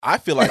I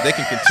feel like they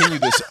can continue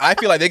this. I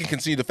feel like they can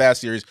continue the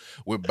Fast series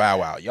with Bow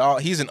Wow. Y'all,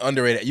 he's an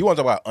underrated. You want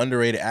to talk about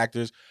underrated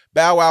actors?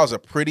 Bow Wow is a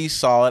pretty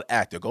solid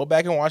actor. Go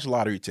back and watch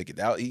Lottery Ticket.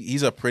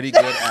 He's a pretty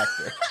good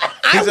actor.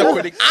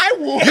 I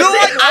will. You don't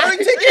like Lottery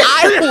Ticket?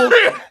 I will.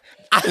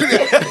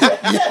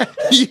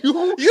 You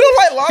don't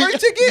like Lottery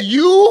Ticket?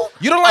 You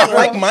don't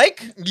like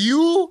Mike?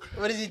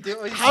 What does he do?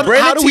 How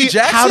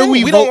do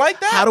we We vote? don't like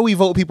that? How do we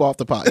vote people off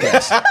the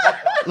podcast?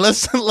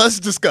 let's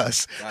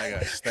discuss. My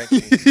gosh, thank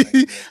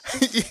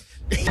you.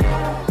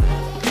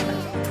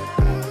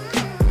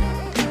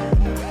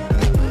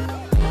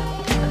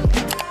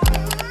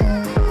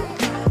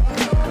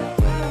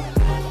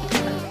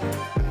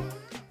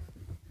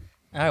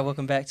 All right,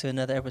 welcome back to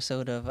another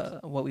episode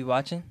of What We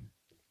Watching.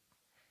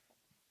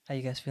 How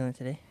you guys feeling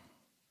today?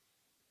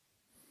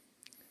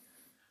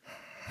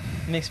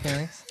 Mixed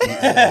feelings.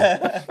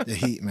 The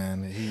Heat,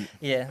 man. The Heat.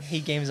 Yeah,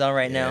 Heat game's on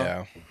right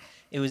now.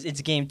 Yeah.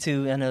 It's game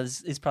 2. I know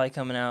it's probably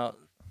coming out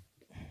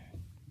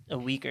a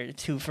week or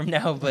two from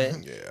now, but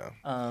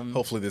Yeah.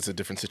 Hopefully, there's a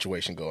different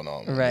situation going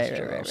on. with right.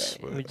 Mr. Strauss,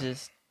 but- We're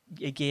just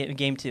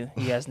game 2.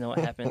 You guys know what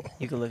happened.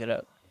 You can look it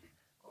up.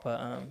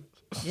 But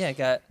yeah, I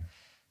got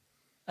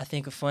I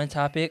think a fun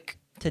topic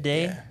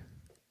today.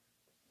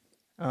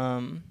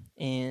 Yeah.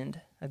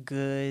 And a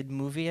good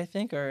movie, I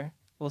think, or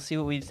we'll see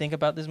what we think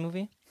about this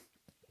movie.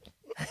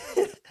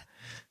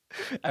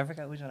 I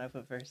forgot which one I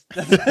put first.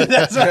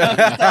 That's what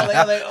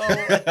I'm like,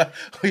 oh.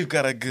 We've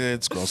got a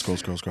good scroll.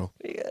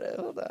 We gotta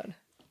hold on.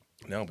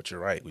 No, but you're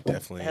right. We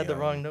definitely I had the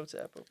wrong notes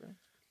app open.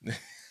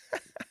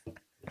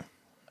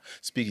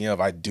 Speaking of,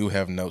 I do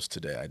have notes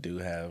today. I do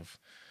have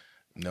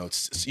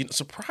notes. You know,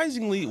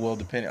 surprisingly, well,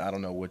 depending, I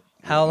don't know what.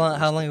 How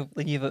long?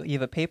 Like you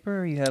have a paper,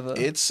 or you have a?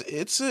 It's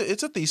a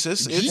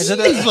thesis. Jesus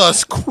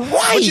Christ!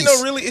 But you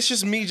know, really, it's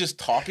just me just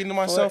talking to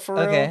myself for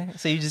real. Okay,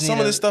 so you just some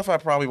need of this stuff I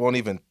probably won't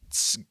even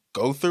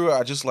go through.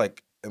 I just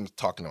like am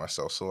talking to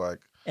myself. So like,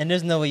 and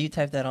there's no way you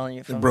type that on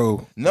your phone,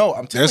 Bro, no,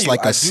 I'm telling there's you,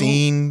 like I a do-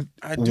 scene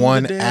I do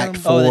one the damn-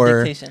 act Oh, the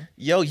four. dictation.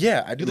 Yo,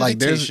 yeah, I do the Like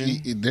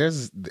dictation.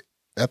 there's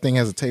that thing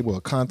has a table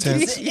of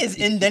contents. It's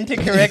indented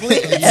correctly.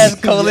 It has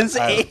colons.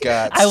 I've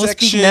got I will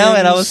speak now,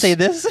 and I will say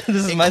sections. this. This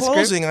is In my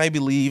closing, I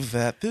believe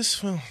that this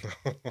film.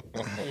 script.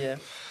 Yeah.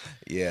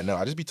 Yeah, no,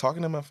 I just be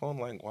talking to my phone,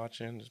 like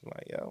watching, just be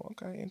like, yo,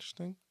 okay,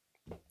 interesting.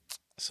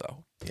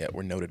 So yeah,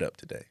 we're noted up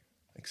today.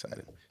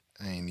 Excited.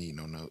 I ain't need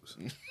no notes.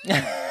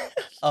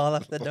 All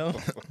off the dome.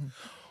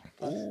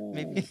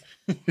 Maybe.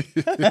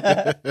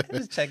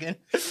 Just checking.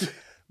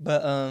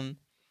 But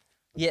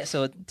yeah.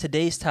 So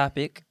today's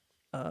topic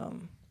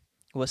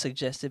was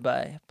suggested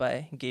by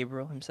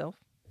Gabriel himself.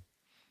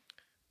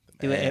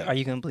 Man. Are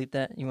you gonna bleep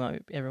that? You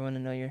want everyone to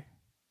know your?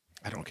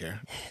 I don't care.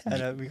 I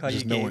know we call you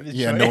Just no Gabe. one- It's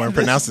yeah, short. no one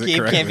pronounces it Gabe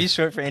can't correctly. be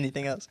short for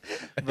anything else.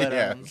 But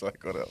Yeah, it's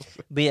like what else?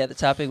 But yeah, the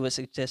topic was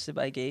suggested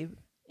by Gabe,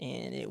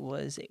 and it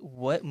was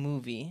what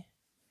movie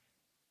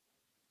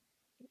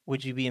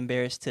would you be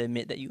embarrassed to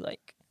admit that you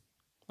like,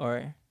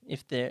 or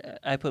if there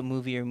I put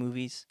movie or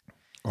movies.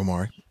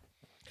 Omari.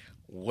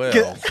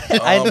 Well,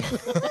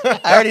 I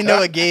already know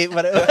what Gabe,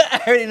 but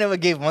I already know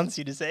what Gabe wants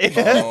you to say.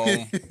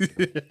 well,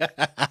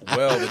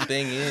 the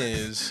thing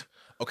is,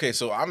 okay,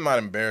 so I'm not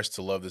embarrassed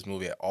to love this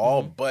movie at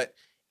all, Mm-hmm. but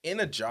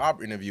in a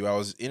job interview, I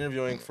was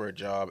interviewing for a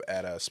job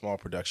at a small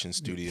production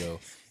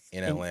studio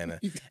in Atlanta,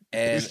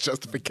 and It's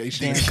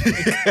justification.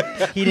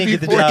 He didn't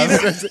get the Before he job.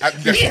 says it.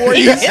 before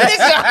you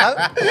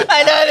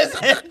I know it is.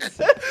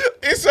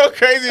 it's so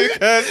crazy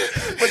because,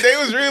 but they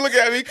was really looking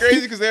at me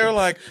crazy because they were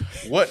like,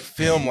 "What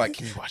film? Like,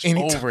 can you watch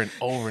over and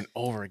over and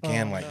over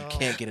again? Like, you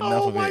can't get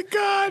enough Oh of my it."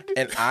 God.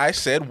 And I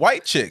said,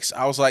 "White Chicks."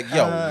 I was like,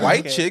 "Yo,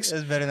 White okay. Chicks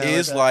It's better than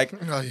is I like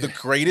Oh, yeah. the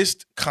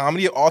greatest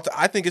comedy of all time.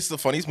 I think it's the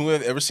funniest movie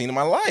I've ever seen in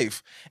my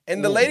life."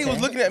 And the lady was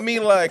looking at me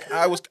like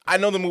I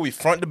know the movie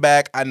front to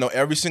back. I know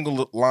every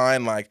single line.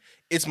 Like,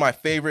 it's my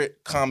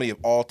favorite comedy of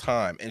all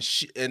time. And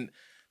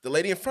the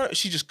lady in front,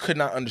 she just could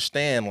not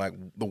understand like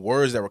the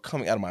words that were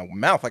coming out of my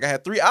mouth. Like I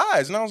had 3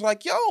 eyes, and I was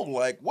like, "Yo,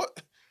 like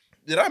what?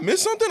 Did I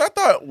miss something? I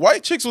thought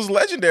White Chicks was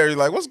legendary.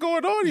 Like, what's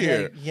going on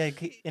here?" Yeah.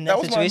 In That that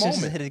was my situation, just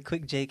moment. hit a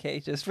quick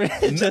JK just for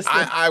just.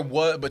 I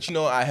was, but you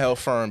know, I held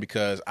firm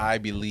because I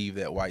believe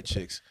that White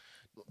Chicks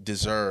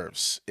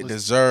deserves. It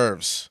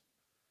deserves.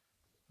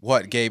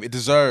 What, Gabe? It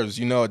deserves.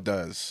 You know it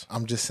does.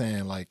 I'm just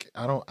saying, like,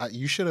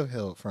 you should have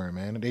held firm,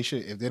 man. They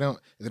should. If they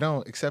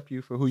don't accept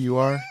you for who you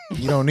are,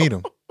 you don't need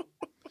them.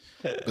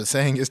 But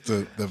saying it's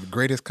the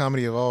greatest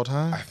comedy of all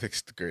time. I think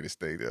it's the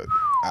greatest thing. That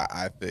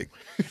I think,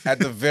 at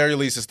the very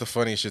least, it's the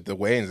funniest shit the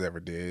Wayans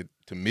ever did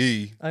to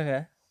me.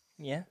 Okay.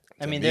 Yeah.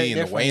 I To mean, me,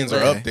 they're and the funny, Wayans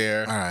but- are up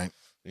there. All right.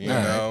 You All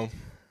right. know,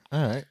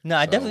 All right. No,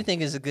 I So- definitely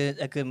think it's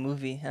a good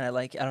movie, and I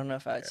like. I don't know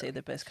if I'd say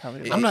the best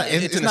comedy. It- I'm not.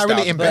 it's It's, a not really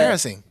nostalgia, but-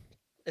 embarrassing.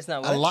 It's not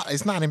A what? lot.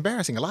 It's not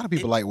embarrassing. A lot of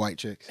people like White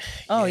Chicks.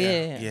 Oh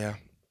yeah. yeah.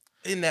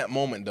 In that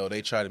moment, though,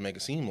 they tried to make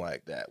it seem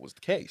like that was the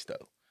case,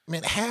 though.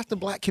 man, half the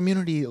black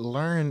community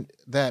learned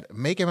that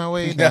 "Making My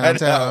Way I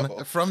Downtown"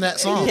 know. from that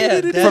song,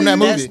 Yeah, from that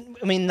movie.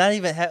 I mean, not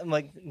even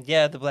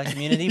the black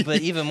community, but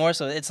even more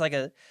so, it's like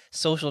a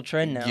social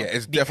trend now. Yeah,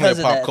 it's because definitely of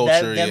a pop that.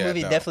 culture, That yeah,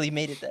 movie no. definitely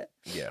made it that.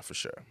 Yeah, for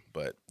sure.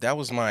 But that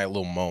was my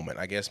little moment.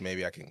 I guess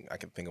maybe I can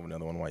think of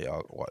another one while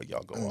y'all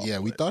go off. Yeah,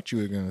 we but- thought you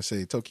were gonna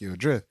say Tokyo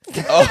Drift.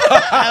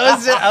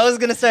 I was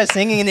gonna start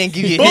singing and then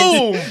give you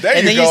Boom! hints. There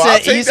and you then go. you I'll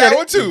said, take that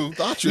one too.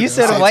 Thought You were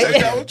said gonna white- say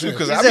Take that one too, Tokyo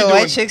because You I said be white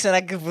doing. chicks, and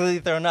I completely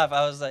thrown off.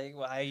 I was like,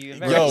 "Why are you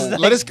embarrassed?" Yo, Like,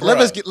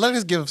 let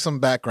us give some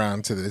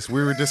background to this.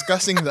 We were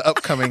discussing the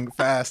upcoming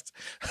Fast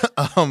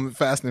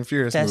and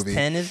Furious Fast movie.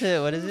 10 is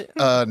it? What is it? 9.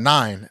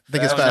 I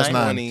think it's Fast Fast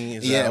 9 9.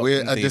 is Yeah, out we're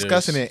in theaters.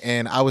 discussing it,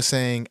 and I was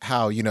saying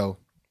how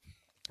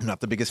I'm not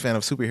the biggest fan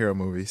of superhero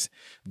movies,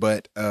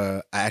 but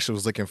I actually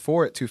was looking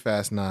forward to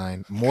Fast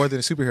 9 more than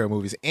superhero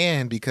movies,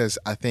 and because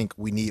I think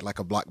we need like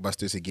a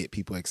blockbuster to get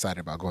people excited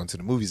about going to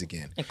the movies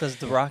again. Because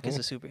The Rock is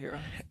a superhero.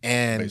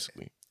 And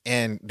Basically.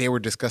 and they were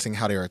discussing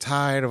how they were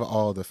tired of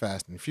all the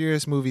Fast and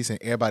Furious movies, and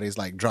everybody's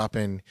like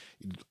dropping.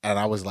 And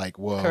I was like,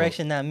 "Well,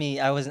 Correction, not me.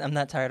 I'm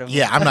not tired of.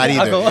 yeah, I'm not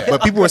I'll either." go-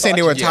 But people were saying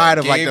they were Yeah, tired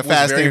of like Gabe the was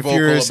Fast very and vocal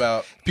Furious.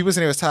 about- People were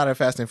saying they was tired of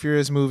Fast and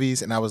Furious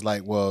movies, and I was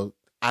like, "Well,"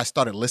 I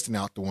started listing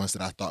out the ones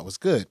that I thought was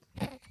good.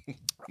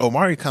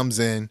 Omari comes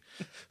in,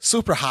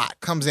 super hot,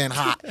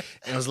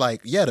 and was like,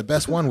 "Yeah, the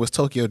best one was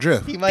Tokyo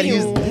Drift." He might have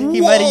used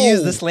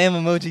the slam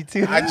emoji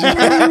too. I just-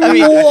 I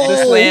mean,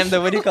 the slam. The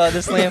what do you call it?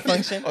 The slam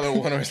function. Other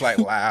one was like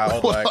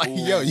loud, Like, like,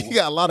 yo, ooh. you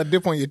got a lot of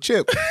dip on your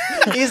chip.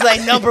 He's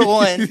like number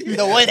one,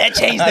 the one that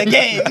changed the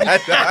game.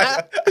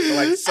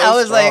 Like, so I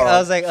was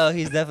strong. like, oh,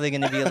 he's definitely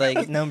gonna be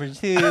like number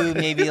 2,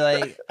 maybe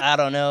like I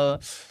don't know,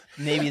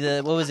 maybe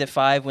what was it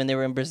 5 when they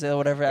were in Brazil,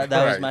 whatever. That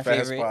was Right, my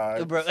Fast favorite.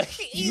 5. Bro,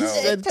 he No.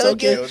 said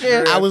Tokyo Tokyo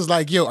Drift. I was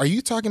like, yo, are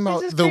you talking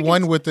about This is the crickets.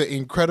 one with the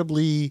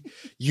incredibly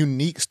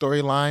unique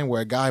storyline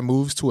where a guy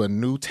moves to a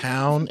new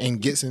town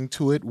and gets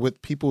into it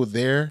with people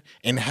there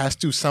and has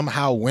to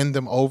somehow win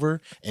them over?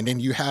 And then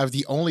you have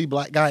the only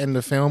black guy in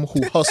the film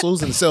who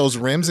hustles and sells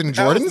rims and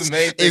That was Jordans? the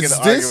main thing in the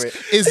argument.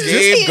 Is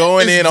Gabe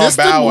going in on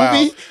Bow Wow.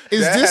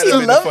 Is That this had to the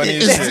be the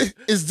funniest is, shit.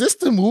 is this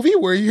the movie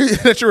where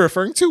that you're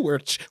referring to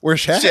where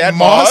Shad Shad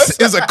Moss Moss?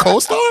 is a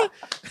co-star?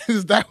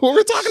 Is that what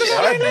we're talking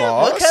about right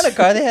now? What kind of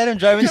car they had him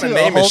driving What to?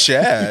 kind of name is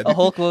Shad? A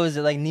Hulk, what was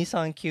it, like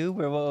Nissan Cube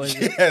or what was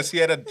it? Yes, he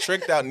had a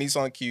tricked out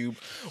Nissan Cube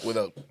with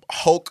a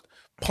Hulk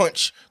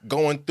punch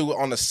going through it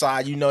on the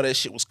side. You know that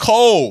shit was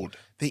cold.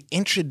 They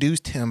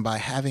introduced him by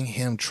having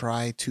him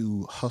try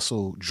to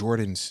hustle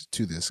Jordans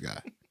to this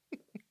guy.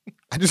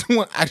 I just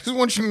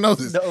want you to know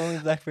this. The only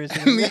black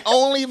person. The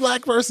only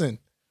black person.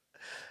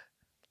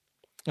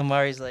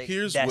 Amari's like,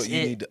 Here's that's what you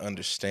it. need to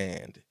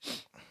understand.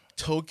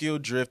 Tokyo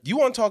Drift. You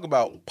want to talk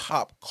about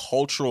pop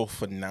cultural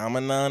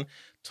phenomenon?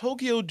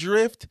 Tokyo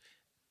Drift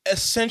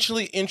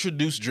essentially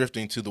introduced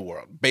drifting to the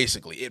world.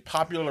 Basically, it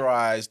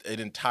popularized an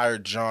entire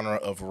genre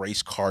of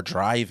race car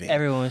driving.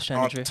 Everyone was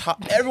trying to drift.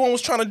 Everyone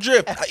was trying to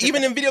drift.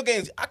 Even in video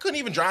games, I couldn't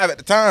even drive at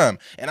the time,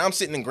 and I'm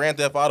sitting in Grand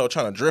Theft Auto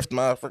trying to drift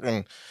my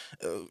freaking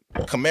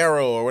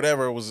Camaro or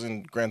whatever was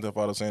in Grand Theft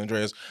Auto San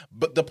Andreas.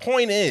 But the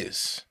point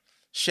is,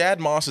 Shad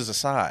Moss is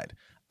aside.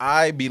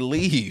 I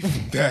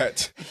believe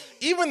that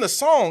even the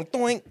song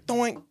doink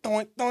doink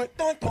doink doink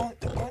doink doink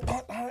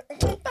doink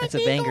doink. It's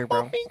a banger,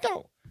 bro.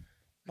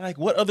 Like,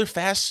 what other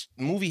fast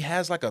movie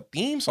has like a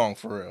theme song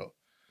for real?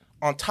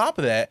 On top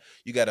of that,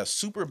 you got a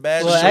super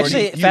bad. Well, shorty.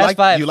 actually, you Fast like-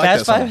 Five. you like Fast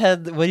that song? Five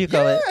had what do you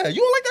call it? Yeah,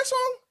 you don't like that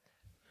song?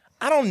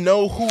 I don't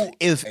know who.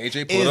 If AJ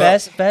if- pulled up.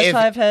 Fast if-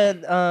 Five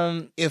had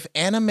If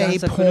anime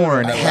That's a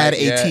porn good one. had I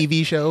a like that.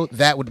 TV show,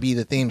 that would be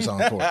the theme song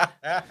for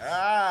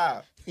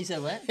it. You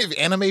said what? If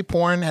anime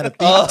porn had a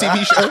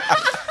TV show,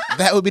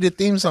 that would be the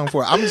theme song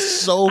for it. I'm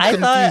so I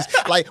confused.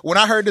 thought- Like when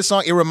I heard this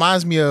song, it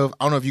reminds me of,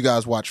 I don't know if you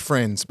guys watch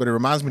Friends, but it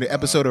reminds me of the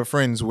episode of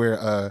Friends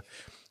where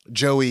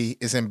Joey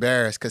is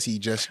embarrassed because he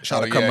just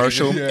shot Oh, a yeah,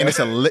 commercial yeah. and it's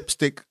a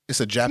lipstick, it's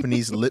a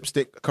Japanese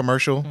lipstick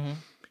commercial.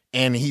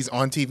 And he's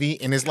on TV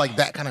and it's like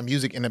that kind of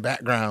music in the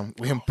background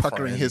with him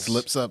puckering his Friends.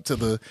 lips up to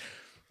the.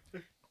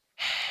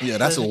 Yeah,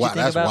 that's What a did you wild.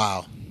 think That's about?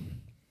 wild.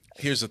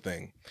 Here's the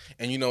thing,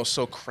 and it's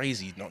so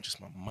crazy. Not just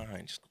my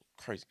mind, just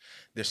crazy.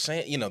 They're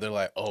saying, they're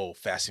like, oh,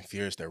 Fast and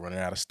Furious, they're running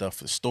out of stuff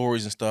for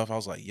stories and stuff. I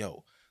was like,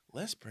 yo,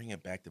 let's bring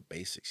it back to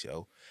basics,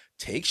 yo.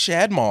 Take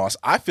Shad Moss.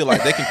 I feel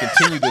like they can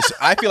continue this.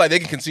 I feel like they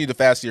can continue the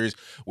Fast series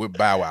with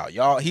Bow Wow.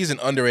 Y'all, he's an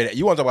underrated.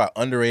 You want to talk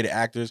about underrated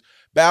actors?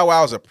 Bow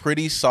Wow is a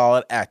pretty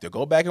solid actor.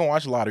 Go back and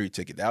watch Lottery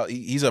Ticket.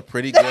 He's a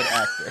pretty good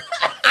actor.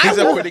 He's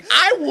a pretty.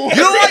 I will. You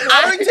don't like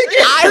Lottery Ticket?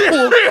 I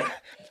will.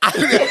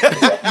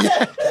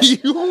 you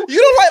You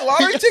don't like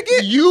Lottery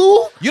Ticket?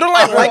 you You don't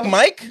like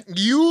Mike?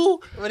 you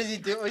What does he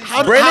do? What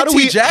how, Brandon how do T.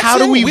 we Jackson? how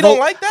do we We vote, don't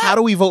like that? How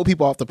do we vote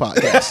people off the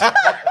podcast?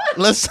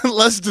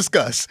 let's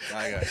discuss.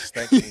 My gosh,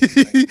 thank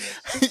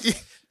you.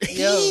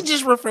 He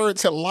just referred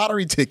to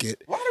Lottery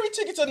Ticket Lottery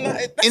Tickets are not.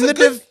 That's in a the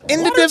good, in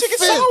the Lottery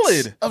Ticket's defense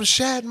solid. of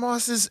Shad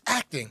Moss's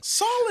acting.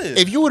 Solid.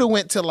 If you would have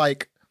went to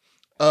like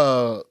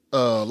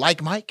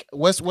Like Mike.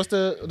 What's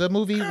the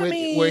movie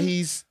where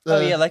he's? Oh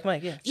yeah, Like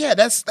Mike. Yeah. Yeah,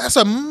 that's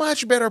a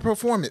much better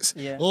performance.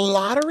 Yeah.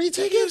 Lottery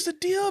ticket. Here's the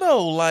deal,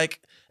 though.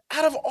 Like,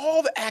 out of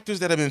all the actors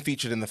that have been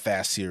featured in the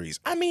Fast series,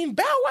 I mean,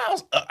 Bow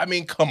Wow's. I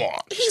mean, come on.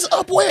 He's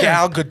up where?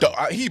 Gal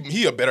Gadot.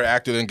 He a better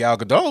actor than Gal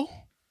Gadot.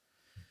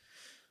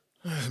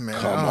 Man,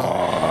 Come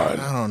on.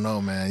 I don't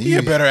know, man. He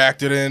a better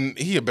actor than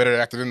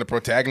the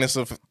protagonist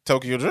of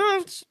Tokyo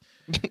Drift.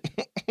 He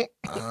a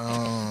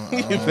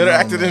better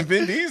actor than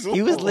Vin Diesel.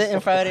 He was lit in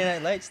Friday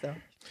Night Lights though.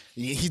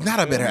 He's not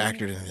a better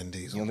actor than Vin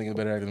Diesel. You don't think he's a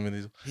better actor than Vin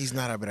Diesel? He's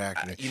not a better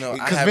actor. I Because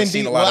haven't Vin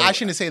seen a Diesel. lot Well, of. I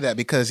shouldn't say that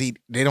because he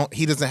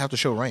doesn't have to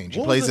show range. He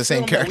What plays was the the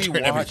same film that we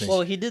character and watched? everything.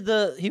 Well,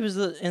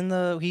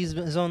 he's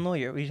his own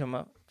lawyer. What are you talking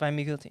about? Find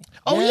Me Guilty.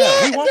 Oh Yeah,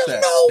 yeah, we watched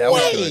there's that. no That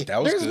was way. good.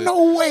 That was There's good.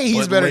 no way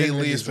he's But better than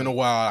lately, Vin it's Diesel. been a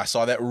while. I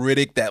saw that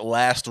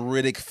last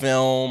Riddick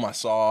film. I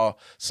saw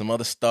some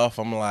other stuff.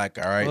 I'm like,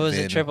 all right, What was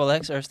Vin. it? Triple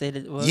X or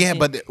stated? What was Yeah, he?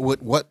 but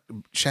what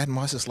Chad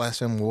Moss's last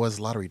film was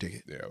Lottery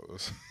Ticket. Yeah, it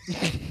was.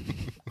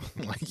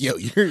 Like, yo,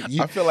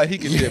 I feel like he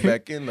can get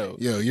back in though.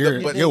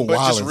 you're but wilding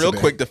just real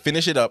today. quick to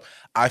finish it up,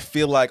 I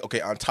feel like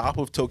on top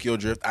of Tokyo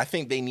Drift, I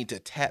think they need to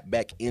tap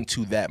back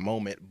into that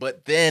moment,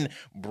 but then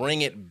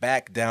bring it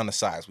back down to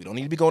size. We don't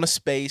need to be going to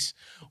space.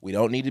 We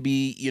don't need to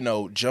be,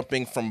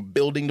 jumping from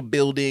building to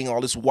building,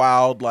 all this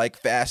wild,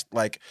 fast,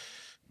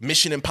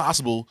 Mission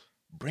Impossible.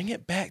 Bring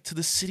it back to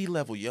the city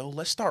level, yo.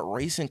 Let's start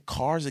racing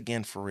cars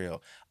again for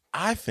real.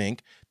 I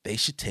think they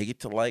should take it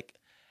to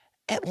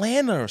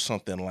Atlanta or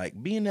something,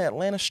 be in the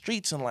Atlanta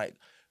streets and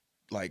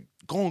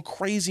going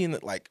crazy and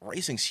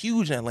racing's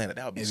huge in Atlanta.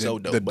 That would be so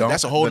dope. But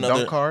that's a whole the nother.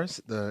 dunk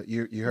cars.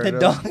 You heard The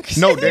of them? dunks.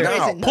 No, They're they're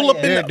racing. pull up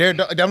in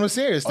I'm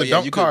serious. The Oh, yeah,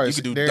 dunk you could- cars.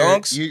 you could do they're-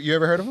 dunks. You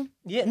ever heard of them?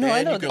 Yeah, no, Man, I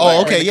you know. could, the-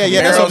 Oh, okay,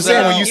 yeah. That's what I'm Camaros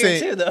saying when out you here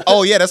say. too, though.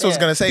 Oh, yeah, that's what I was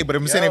Yeah. gonna say. But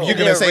I'm saying if you're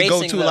They're gonna say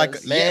go racing to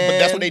those. yeah, but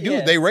that's what they do.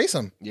 Yeah. They race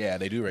them. Yeah,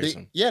 they do race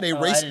them. Yeah, they Oh,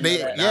 I race. didn't They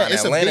know that. yeah, in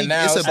it's a Atlanta big.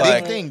 now, It's a it's big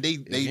like, thing. They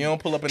If you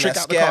don't pull up in trick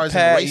that out the scat cars and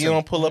pad, race you don't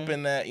them. pull up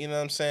in that. You know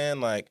what I'm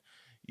saying?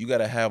 You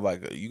gotta have a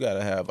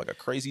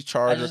crazy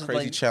Charger, just,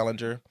 crazy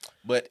Challenger.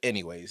 But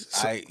anyways,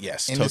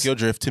 and Tokyo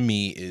Drift to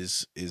me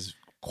is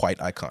quite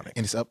iconic.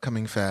 In this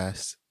upcoming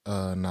Fast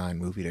 9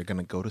 movie, they're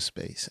gonna go to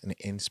space, and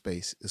in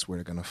space is where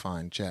they're gonna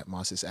find Chad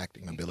Moss's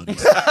acting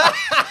abilities,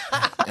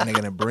 and they're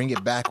gonna bring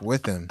it back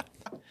with them.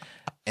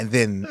 And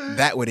then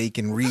that way they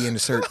can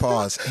reinsert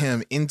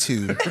him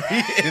into Put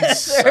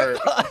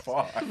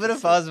a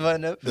pause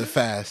button up. the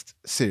Fast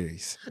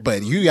series.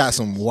 But you got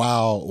some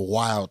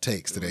wild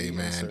takes today,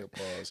 man.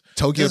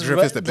 Tokyo Just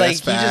Drift is the like,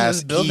 best he just was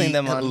Fast. building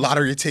them on-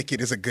 Lottery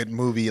Ticket is a good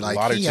movie.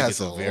 Lottery He Ticket has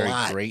is a a very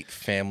lot. great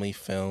family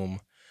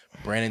film.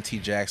 Brandon T.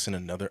 Jackson,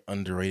 another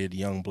underrated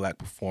young black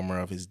performer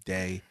of his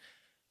day.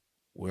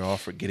 We're all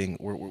forgetting.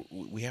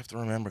 We have to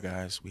remember,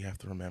 guys. We have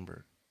to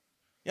remember.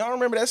 Y'all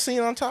remember that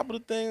scene on top of the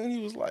thing? He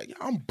was like,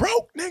 "I'm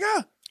broke,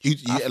 nigga."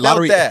 I felt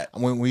Lottery. that.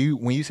 When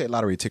you say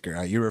Lottery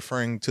Ticket, you're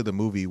referring to the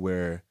movie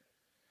where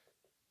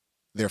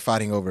they're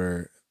fighting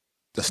over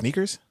the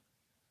sneakers.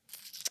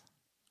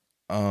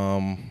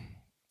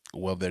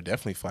 Well, they're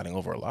definitely fighting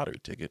over a lottery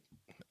ticket.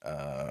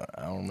 I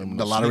don't remember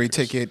The no lottery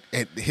sneakers. ticket.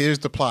 And here's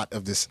the plot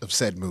of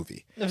said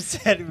movie. I'm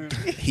sad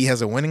movie. He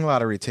has a winning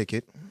lottery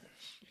ticket.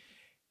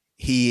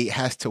 He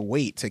has to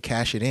wait to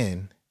cash it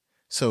in,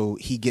 so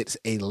he gets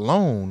a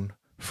loan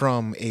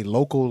from a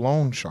local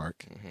loan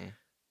shark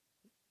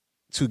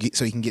so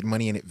he can get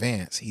money in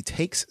advance. He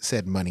takes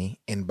said money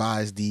and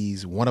buys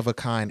these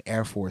one-of-a-kind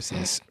Air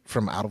Forces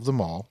from out of the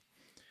mall,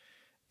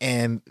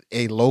 and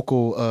a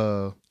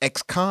local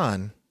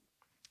ex-con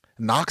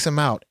knocks him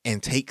out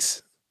and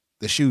takes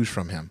the shoes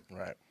from him.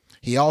 Right.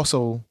 He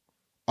also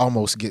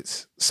almost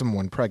gets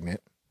someone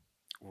pregnant.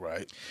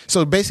 Right.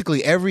 So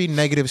basically, every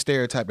negative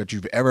stereotype that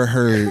you've ever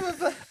heard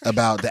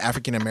about the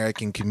African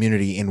American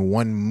community in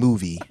one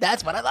movie,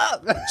 That's what I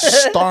love.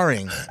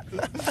 starring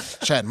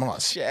Chad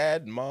Moss,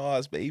 Chad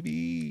Moss,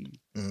 baby.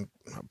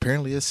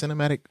 apparently is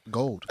cinematic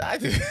gold. I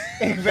do.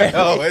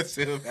 Oh, it's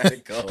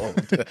cinematic gold.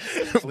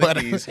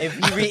 Please.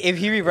 If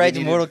he rewrites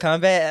needed- Mortal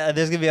Kombat,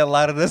 there's gonna be a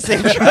lot of the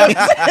same drugs.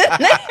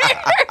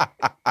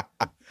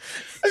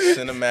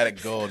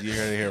 Cinematic gold. You're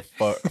gonna hear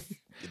fuck.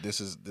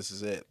 This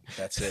is it.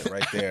 That's it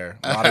right there.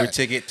 Lottery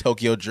ticket,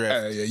 Tokyo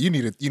Drift. Yeah, you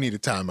need a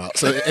timeout.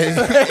 So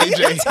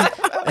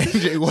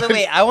AJ, what? So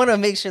wait, I want to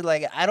make sure.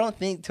 I don't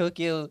think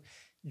Tokyo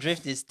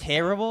Drift is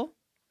terrible.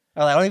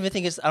 Or I don't even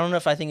think it's. I don't know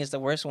if I think it's the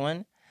worst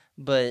one,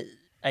 but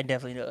I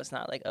definitely know it's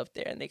not up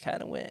there. And they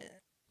kind of went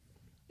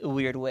a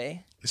weird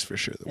way, It's for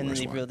sure the and then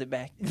worst they one. reeled it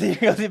back. They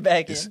reeled it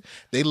back in.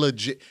 They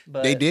legit.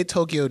 But- They did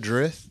Tokyo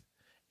Drift,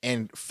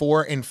 and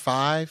 4 and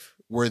 5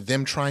 were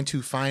them trying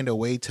to find a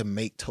way to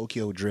make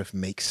Tokyo Drift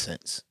make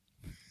sense.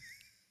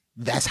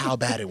 That's how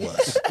bad it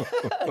was.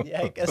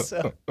 Yeah, I guess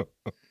so.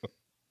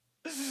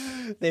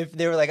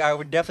 They were like, all right,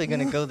 we're definitely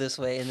gonna go this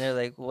way, and they're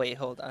like, wait,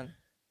 hold on.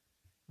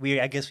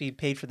 I guess we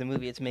paid for the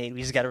movie it's made. We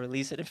just got to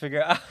release it and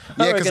figure out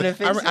how Yeah, we're 'cause gonna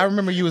fix it. I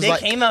remember you was They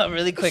like, came out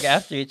really quick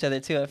after each other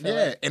too. I feel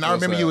yeah, like. and I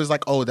What's remember that? you was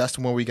like, oh, that's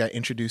the one we got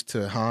introduced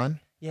to Han.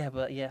 Yeah,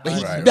 but yeah, But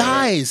he Right, right.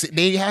 dies.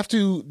 They have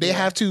to. They Yeah.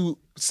 have to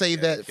say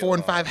that kill 4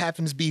 and Han. 5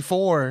 happens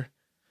before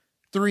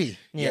 3.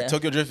 Yeah, Yeah.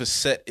 Tokyo Drift is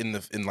set in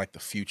like the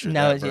future.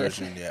 Now that it's-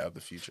 yeah. version, of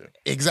the future.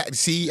 Exactly.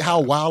 See how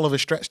wild of a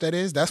stretch that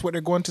is? That's what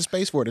they're going to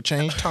space for, to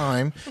change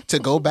time, to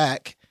go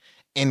back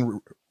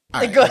and. All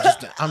right,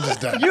 I'm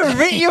just done. You're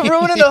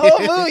ruining the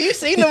whole movie. You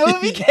seen the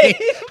movie, Gabe?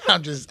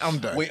 I'm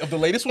done. Wait, of the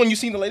latest one, you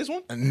seen the latest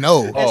one?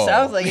 No. It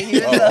sounds like it.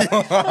 Even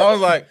though- I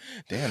was like,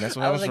 damn, that's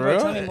what I was happens like, for bro, real.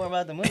 tell me more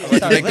about the movie. It Do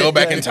sounds they go lit,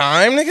 back but- in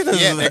time, nigga?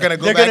 This Yeah, is- they're gonna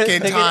go They're back gonna-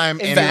 in they're gonna- time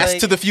and and Fast like-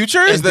 to the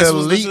future. Is and this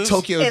delete what this is?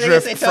 Tokyo And they're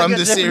Drift gonna say from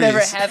Tokyo the Drift never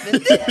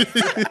series.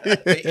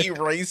 happened. They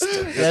erased.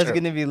 That's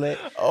gonna be lit.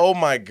 Oh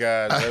my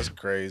god, that's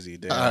crazy.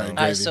 Damn. All right. Alright,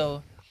 Crazy.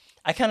 so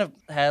I kind of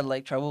had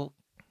like trouble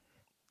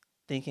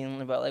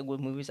thinking about like what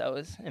movies I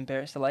was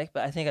embarrassed to like,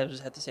 but I think I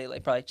just have to say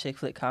like probably chick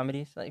flick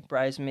comedies like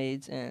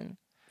Bridesmaids and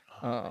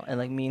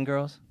like Mean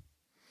Girls,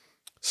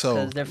 So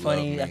because they're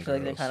funny. Mean I feel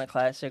like they're Girls. kind of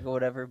classic or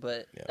whatever,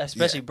 but Yeah.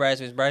 especially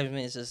Bridesmaids.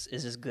 Bridesmaids is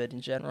just good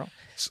in general,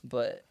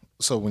 but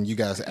So when you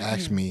guys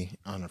asked me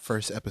on the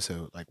first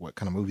episode, like what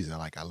kind of movies I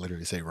like, I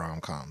literally say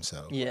rom-com.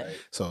 So yeah.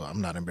 so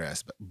I'm not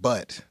embarrassed.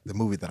 But the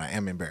movie that I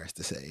am embarrassed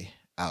to say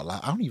out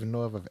loud, I don't even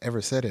know if I've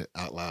ever said it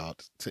out loud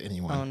to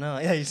anyone, Oh no,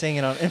 yeah, you're saying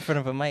it in front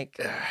of a mic.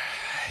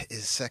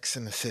 is Sex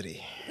in the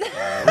City.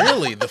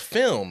 Really, the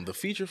film, the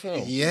feature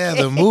film. Yeah,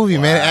 the movie,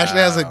 man. It actually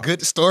has a good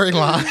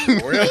storyline.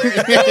 Really?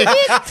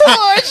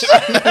 Torch.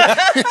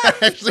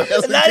 Actually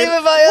has a Not good-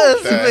 even by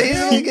us, but he's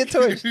gonna get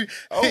torched.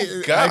 Oh,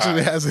 It God.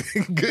 actually has a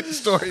good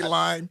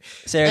storyline.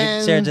 Sarah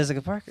And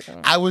Jessica Parker.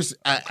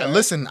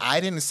 Listen, I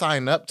didn't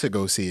sign up to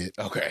go see it.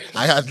 Okay.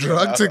 I got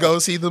drugged to go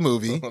see the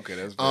movie. Okay,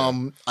 that's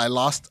fair. I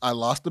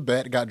lost the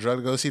bet, got drugged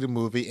to go see the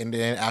movie, and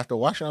then after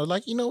watching, I was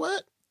like, you know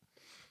what?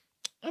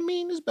 I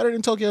mean, it's better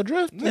than Tokyo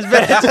Drift. It's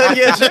better than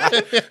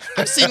Tokyo Drift.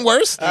 I've seen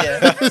worse.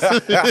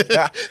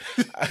 Yeah.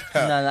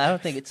 No, I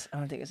don't think it's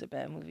a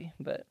bad movie,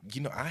 but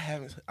You know, I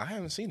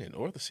haven't seen it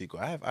or the sequel.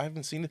 I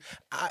haven't seen it.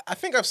 I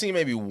think I've seen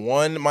maybe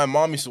one. My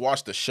mom used to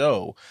watch the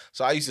show,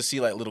 so I used to see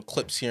like little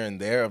clips here and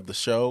there of the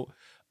show.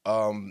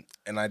 And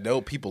I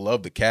know people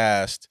love the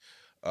cast.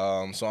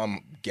 So I'm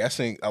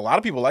guessing a lot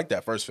of people like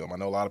that first film. I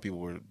know a lot of people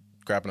were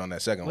crapping on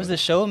that second was one. the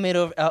show made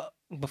out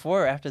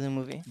before or after the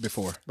movie?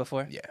 Before,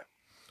 Before.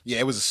 yeah,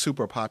 it was a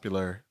super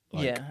popular.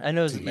 Like, Yeah, I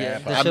know.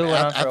 mad The show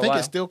went on for I a think while.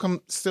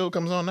 it still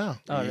comes on now.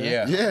 Oh, really?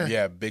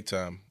 Yeah. big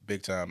time.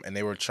 And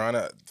they were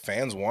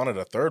fans wanted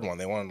a third one.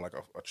 They wanted like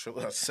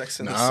a Sex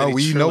in the Nah, City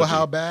we know trilogy.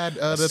 how bad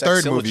the A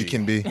third sexology. movie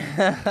can be.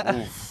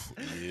 Oof.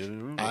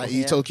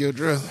 I.e. Yeah. Tokyo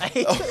Drift.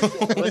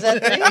 Was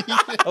that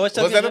three? Oh, Was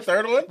that the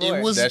third one? Four.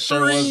 It was That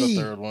sure was the three.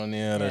 third one.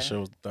 Yeah, Yeah. that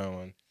sure was the third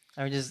one.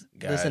 I would just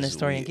Guys, listen to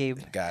Story and Gabe.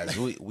 Guys,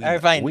 we All right,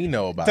 fine. we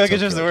know about Tokyo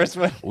Drift's the worst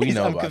one. We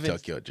know I'm about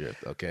convinced. Tokyo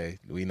Drift, okay?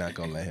 We not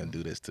gonna let him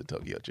do this to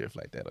Tokyo Drift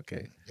like that,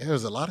 okay? Yeah,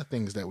 there's a lot of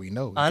things that we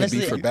know. It could Honestly,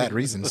 be for bad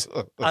reasons.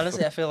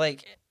 Honestly, I feel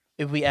like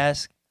if we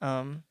ask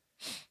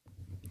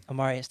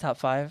Amari his top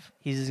 5,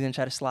 he's just gonna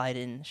try to slide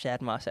in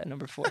Shad Moss at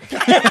number 4.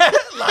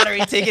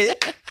 Lottery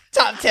ticket,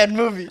 top 10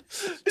 movie.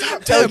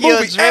 Tokyo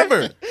movie Drift.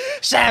 ever.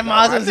 Shad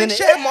Moss I was in think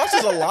it. Shad Moss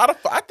is a lot of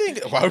fun. I think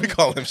why do we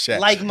call him Shad?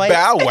 Like Mike-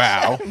 Bow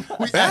Wow.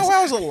 Bow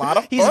Wow is a lot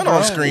of He's fun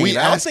on grown. screen.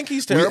 I don't think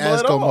he's terrible we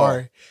asked at all.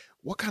 Omar,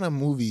 what kind of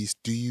movies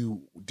do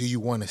you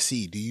want to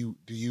see? Do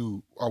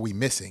you are we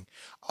missing?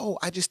 Oh,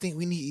 I just think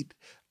we need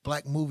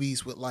black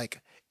movies with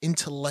like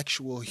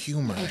intellectual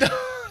humor.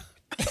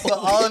 Well,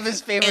 all of his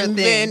favorite and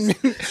things.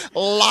 then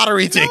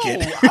Lottery Ticket.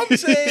 No, I'm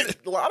saying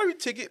Lottery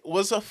Ticket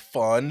was a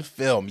fun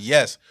film.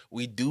 Yes,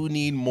 we do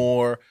need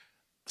more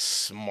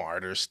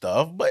smarter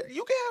stuff, but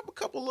you can have a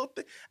couple little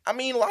things. I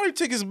mean, Lottery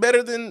Ticket is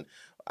better than.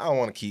 I don't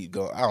want to keep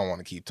going. I don't want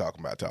to keep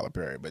talking about Tyler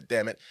Perry, but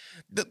damn it,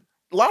 the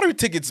Lottery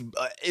Ticket's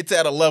it's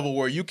at a level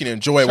where you can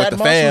enjoy it with the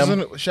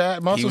fam.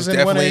 Shad Moss He was was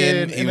in one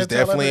definitely of he was the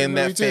Tyler definitely Perry in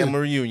movie that too. family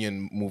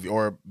reunion movie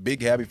or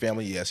Big Happy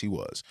Family. Yes, he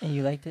was. And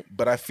you liked it?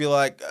 But I feel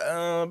like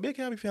Big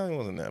Happy Family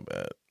wasn't that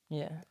bad.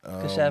 Yeah.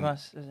 Because Shad Um,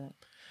 Moss isn't.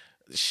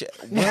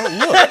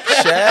 Well, look,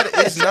 Shad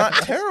is not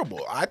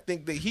terrible. I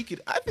think that he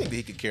could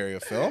carry a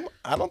film.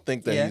 I don't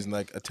think that Yeah. he's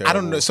like a terrible. I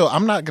don't know. So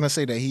I'm not gonna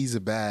say that he's a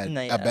bad.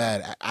 No,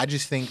 yeah. I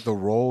just think the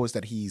roles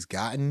that he's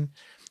gotten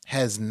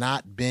has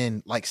not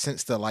been like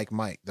since the Like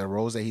Mike. The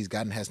roles that he's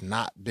gotten has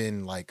not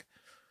been like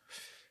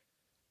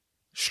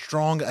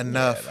strong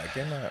enough like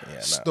they're not. Yeah,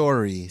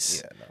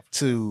 stories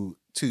no.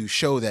 to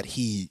show that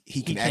he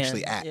can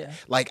actually act. Yeah.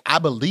 Like I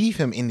believe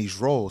him in these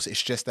roles.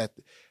 It's just that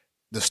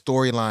the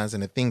storylines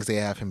and the things they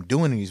have him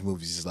doing in these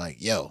movies is like,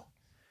 yo,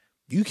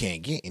 you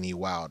can't get any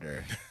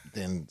wilder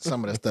than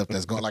some of the stuff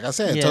that's going. Like I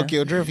said, Yeah.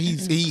 Tokyo Drift.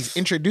 He's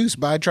introduced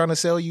by trying to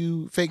sell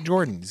you fake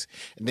Jordans.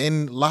 And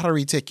then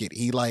Lottery Ticket.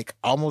 He like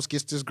almost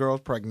gets this girl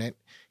pregnant.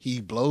 He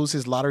blows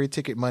his lottery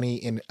ticket money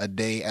in a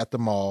day at the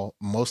mall,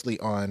 mostly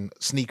on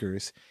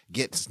sneakers.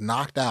 Gets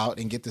knocked out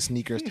and get the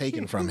sneakers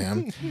taken from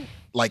him,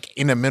 like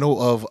in the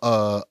middle of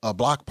a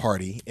block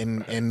party.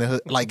 And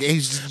like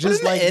it's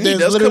just like And he there's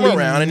does come literally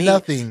around and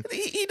nothing.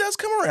 he does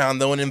come around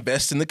though and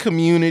invest in the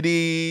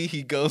community.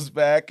 He goes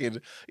back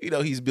and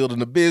he's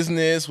building a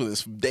business with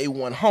his day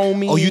one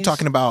homies. Oh, you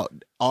talking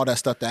about all that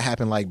stuff that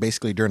happened like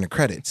basically during the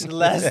credits.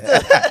 Last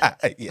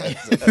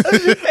Yes. with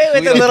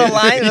the little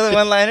line, with the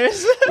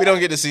one-liners. We don't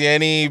get to see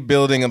any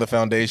building of the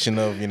foundation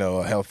of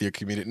a healthier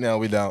community. No,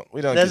 we don't.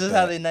 We don't. That's get just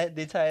that. how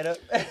they tie it up.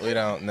 We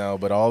don't know,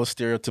 but all the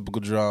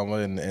stereotypical drama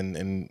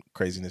and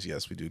craziness,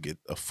 yes, we do get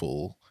a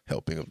full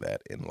helping of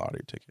that in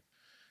Lottery Ticket.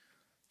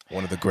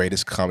 One of the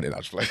greatest comedy.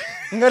 One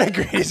One of the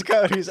greatest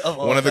comedies of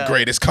all of the time.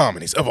 greatest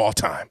comedies of all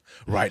time,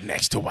 right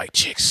next to White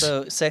Chicks.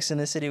 So, Sex in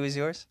the City was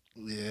yours?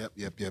 Yep.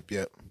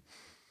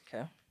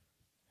 Okay.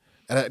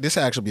 And this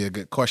would actually be a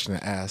good question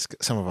to ask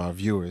some of our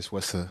viewers.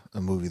 What's a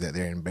movie that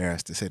they're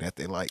embarrassed to say that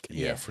they like?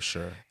 yeah, for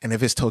sure. And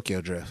if it's Tokyo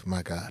Drift,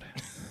 my God.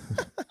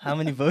 How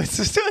many votes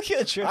does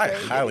Tokyo Drift? I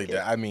have? highly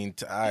doubt. I mean,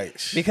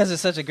 Because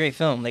it's such a great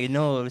film. Like,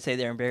 no one would say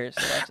they're embarrassed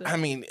to watch it. I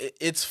mean,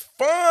 it's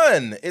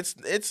fun.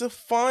 It's a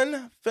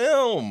fun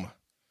film.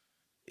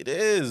 It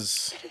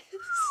is.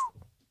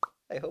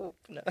 I hope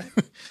not.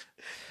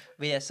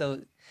 But yeah,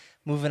 so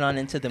moving on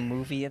into the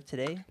movie of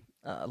today,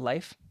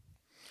 Life,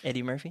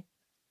 Eddie Murphy,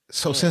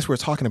 So since we're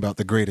talking about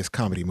the greatest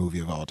comedy movie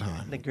of all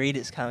time, the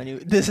greatest comedy.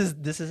 This is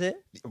it.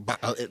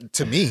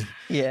 to me,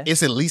 Yeah.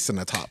 it's at least in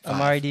the top 5.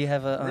 Amari, do you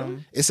have a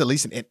It's at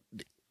least in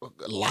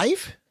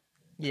Life.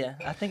 Yeah,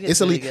 I think it's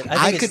It's a really le- good.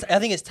 I I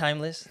think it's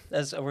timeless.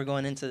 As we're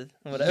going into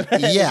whatever.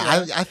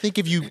 Yeah, I think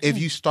if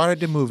you started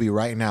the movie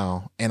right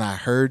now and I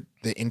heard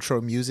the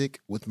intro music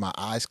with my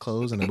eyes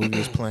closed and the movie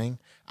was playing,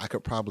 I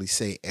could probably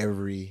say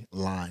every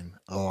line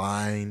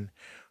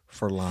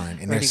for line.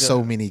 And Where'd there's he so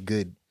go? many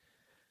good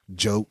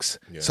jokes.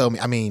 Yeah. So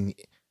I mean,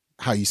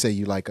 how you say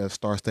you like a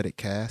star-studded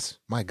cast?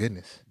 My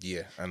goodness.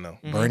 Yeah, I know.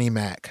 Mhm. Bernie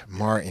Mac,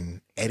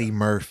 Martin, Eddie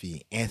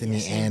Murphy, Anthony Yeah,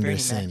 seeing Bernie Mac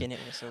Anderson, in it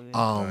was so good.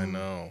 I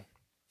know.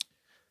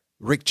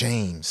 Rick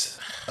James.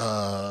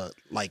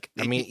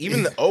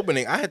 Even the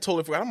opening, I had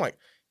totally forgot. I'm like,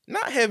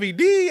 not Heavy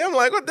D. I'm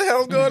like, what the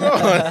hell's going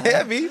on?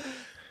 Heavy,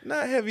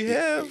 not Heavy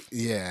Hev.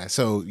 Yeah.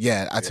 So to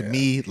Yeah.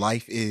 me,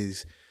 Life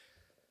is,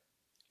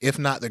 if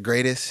not the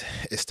greatest,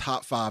 it's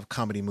top 5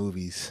 comedy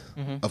movies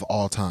Mhm. of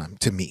all time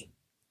to me.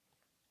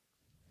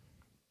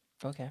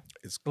 Okay.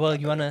 It's Well,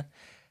 you wanna,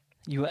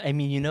 I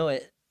mean, you know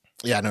it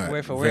Yeah, I know.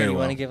 word for very word. You well.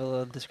 want to give a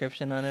little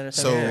description on it or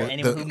So something? Or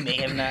anyone the- who may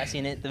have not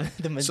seen it,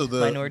 the So the-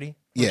 minority.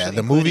 Yeah, which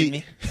the included movie,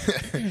 me.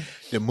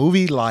 the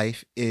movie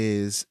Life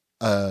is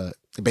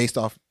based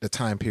off the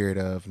time period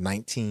of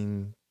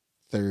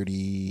 1932.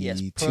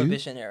 Yes,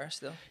 Prohibition era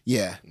still.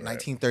 Yeah,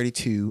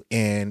 1932,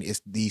 and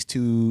it's these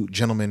two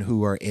gentlemen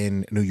who are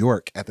in New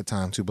York at the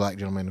time, two black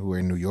gentlemen who are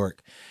in New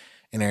York,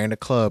 and they're in a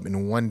club,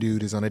 and one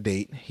dude is on a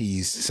date.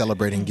 He's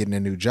celebrating getting a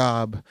new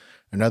job.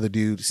 Another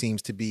dude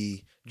seems to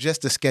be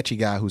just a sketchy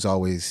guy who's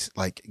always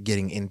like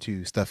getting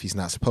into stuff he's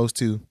not supposed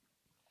to.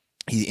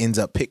 He ends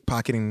up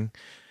pickpocketing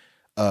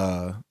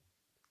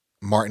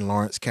Martin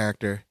Lawrence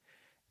character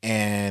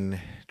and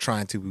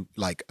trying to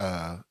like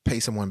pay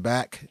someone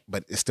back,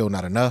 but it's still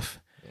not enough.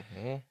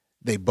 Mhm.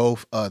 They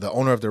both, the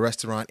owner of the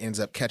restaurant ends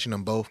up catching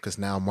them both because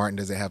now Martin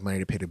doesn't have money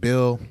to pay the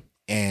bill,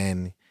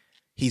 and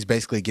he's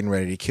basically getting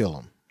ready to kill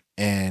him.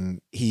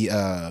 And he,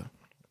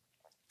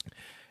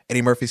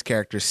 Eddie Murphy's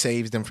character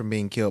saves them from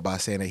being killed by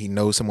saying that he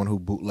knows someone who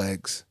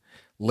bootlegs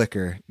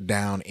liquor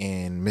down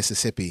in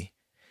Mississippi,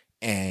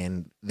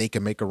 and they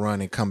can make a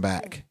run and come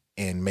back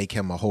and make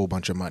him a whole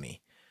bunch of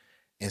money.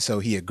 And so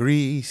he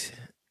agrees.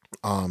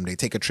 They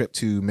take a trip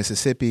to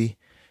Mississippi,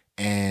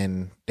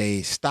 and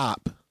they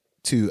stop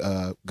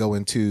to go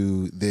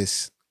into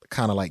this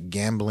kind of like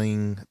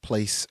gambling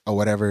place or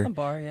whatever. A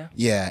bar, yeah.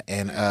 Yeah,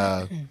 and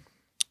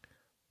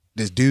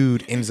this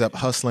dude ends up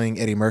hustling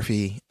Eddie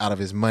Murphy out of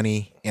his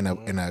money in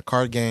a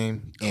card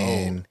game,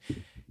 and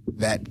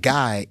that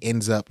guy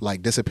ends up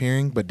like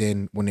disappearing. But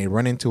then when they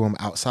run into him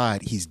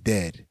outside, he's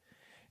dead,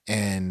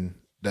 and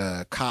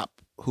the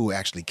cop who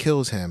actually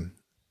kills him,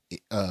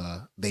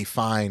 they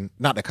find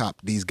not the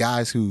cop, these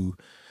guys who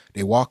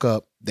they walk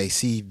up, they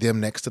see them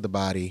next to the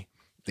body.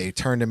 They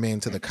turn them in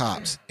to the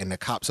cops, and the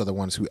cops are the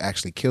ones who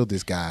actually killed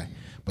this guy.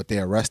 But they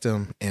arrest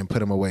him and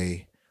put him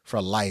away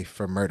for life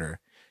for murder,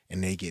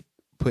 and they get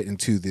put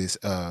into this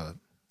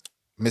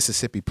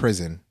Mississippi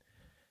prison.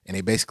 And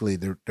they basically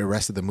the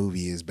rest of the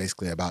movie is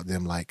basically about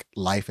them like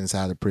life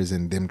inside the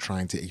prison, them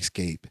trying to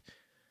escape,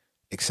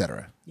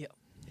 etc.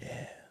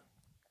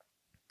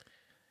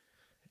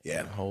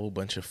 Yeah, a whole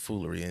bunch of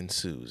foolery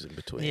ensues in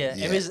between. Yeah,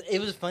 Yeah. it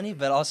was funny,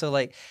 but also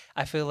like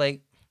I feel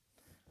like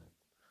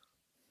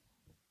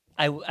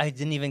I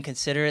didn't even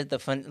consider it the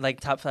fun like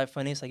top 5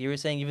 funniest like you were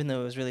saying, even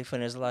though it was really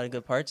funny. There's a lot of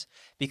good parts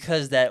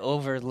because that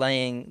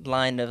overlaying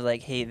line of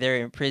like, hey, they're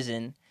in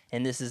prison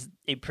and this is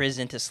a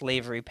prison to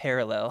slavery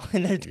parallel,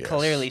 and they're Yes.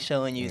 clearly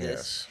showing you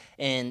this,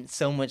 and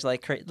so much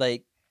like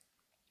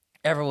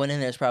everyone in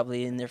there is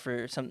probably in there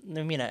for some.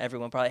 I mean, not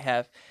everyone, probably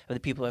half of the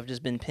people have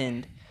just been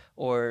pinned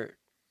or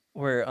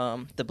where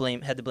the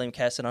blame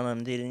casted on them.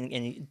 They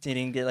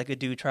didn't get like a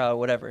due trial or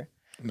whatever.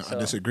 No, So- I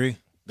disagree.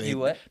 You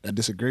what? I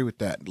disagree with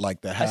that. Like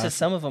the I half. said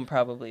some of them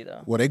probably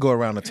though. Well, they go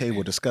around the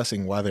table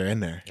discussing why they're in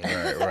there,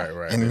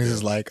 Right. and this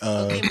is like,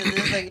 Okay, but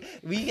it's like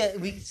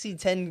we see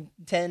 10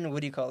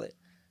 what do you call it?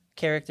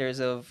 characters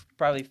of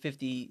probably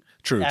 50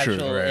 True, actual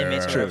true.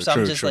 inmates. Right, Or right. so I'm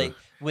True, just true. like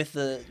with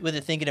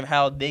the thinking of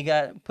how they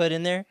got put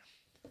in there.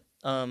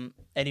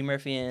 Eddie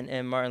Murphy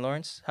and Martin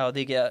Lawrence, how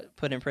they got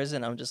put in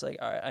prison. I'm just like,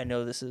 all right, I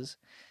know this is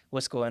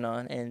what's going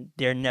on, and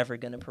they're never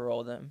gonna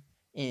parole them.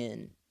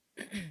 And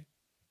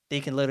they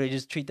can literally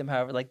just treat them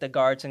however, like the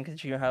guards can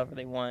treat them however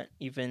they want,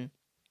 even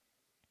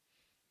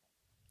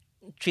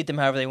treat them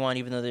however they want,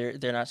 even though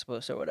they're not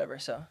supposed to or whatever.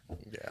 So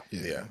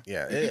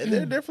Yeah. And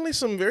there are definitely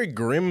some very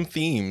grim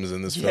themes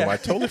in this film. Yeah. I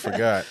totally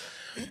forgot.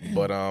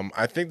 But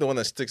I think the one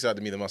that sticks out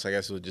to me the most, I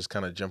guess, would just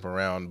kind of jump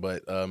around.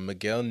 But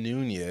Miguel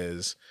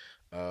Nunez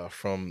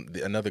from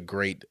another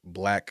great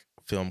black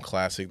film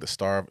classic, The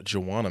Star of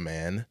Juwanna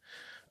Mann.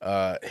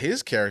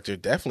 His character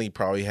definitely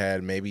probably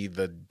had maybe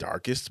the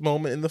darkest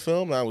moment in the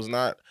film. I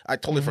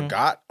totally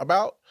forgot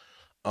about.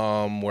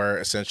 Where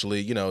essentially,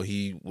 you know,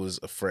 he was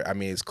afraid. I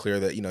mean, it's clear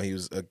that, you know, he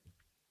was a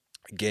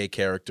gay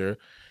character,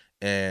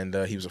 and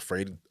he was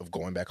afraid of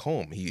going back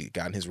home. He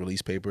got in his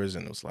release papers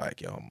and was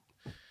like, yo,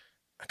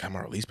 I got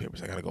my release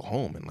papers. I got to go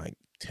home and like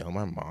tell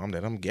my mom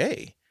that I'm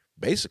gay,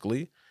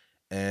 basically.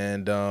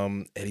 And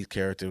Eddie's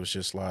character was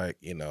just like,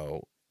 you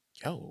know,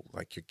 yo,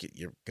 like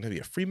you're going to be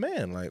a free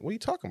man. Like, what are you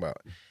talking about?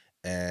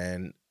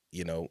 And,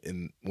 you know,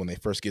 when they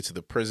first get to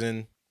the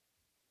prison,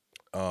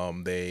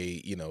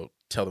 they, you know,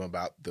 tell them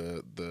about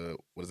the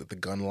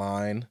gun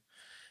line,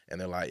 and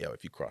they're like, yo,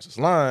 if you cross this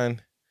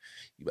line,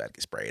 you better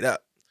get sprayed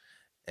up.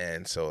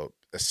 And so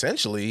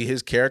essentially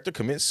his character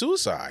commits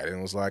suicide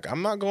and was like,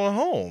 I'm not going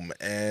home.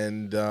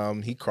 And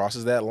he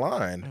crosses that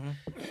line.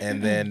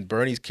 And then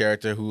Bernie's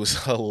character, who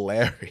was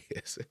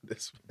hilarious in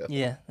this film.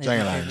 yeah,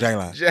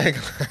 Django.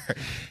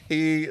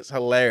 He's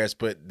hilarious,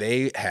 but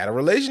they had a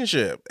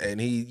relationship,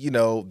 and he, you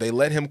know, they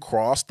let him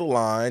cross the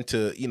line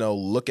to, you know,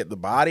 look at the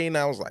body, and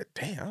I was like,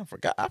 damn,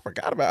 I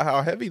forgot about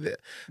how heavy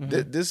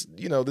this,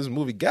 you know, this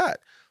movie got.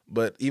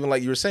 But even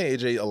like you were saying,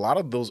 AJ, a lot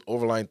of those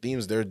overlying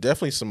themes, there are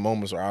definitely some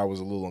moments where I was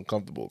a little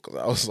uncomfortable because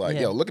I was like,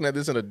 yo, looking at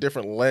this in a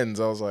different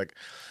lens, I was like,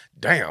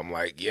 damn,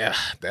 like, yeah,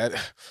 that.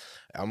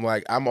 I'm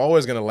like, I'm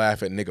always gonna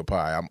laugh at Nigga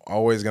Pie. I'm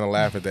always gonna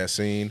laugh at that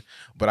scene.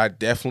 But I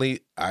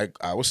definitely, I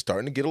was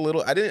starting to get a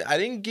little. I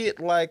didn't get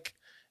like,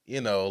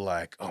 you know,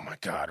 like, oh my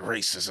God,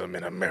 racism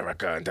in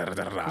America and da da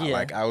da da. Yeah.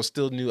 Like I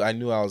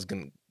knew I was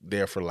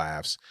there for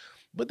laughs.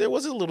 But there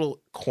was a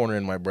little corner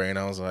in my brain.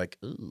 I was like,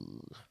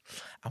 ooh,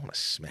 I want to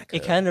smack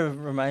it her. kind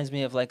of reminds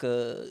me of like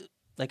a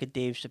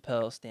Dave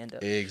Chappelle stand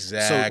up.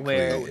 Exactly.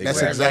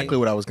 That's where, exactly like,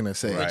 what I was gonna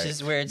say. Right. Which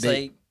is where it's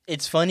like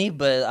it's funny,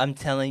 but I'm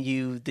telling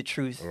you the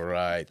truth.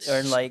 Right.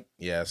 Or like,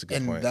 yeah, that's a good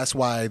And point. that's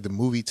why the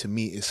movie to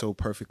me is so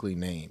perfectly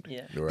named.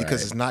 yeah, Right.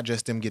 Because it's not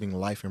just them getting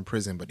life in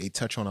prison, but they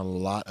touch on a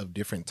lot of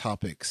different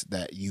topics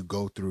that you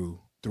go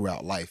through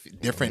throughout life.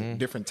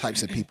 Different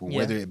types of people, Yeah.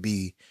 whether it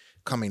be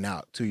coming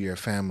out to your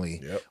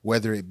family, Yep.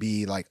 whether it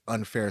be like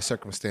unfair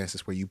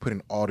circumstances where you put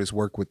in all this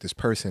work with this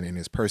person and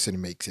this person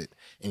makes it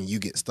and you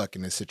get stuck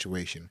in this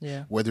situation.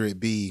 Yeah. Whether it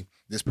be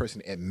this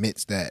person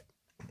admits that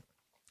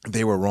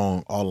they were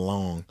wrong all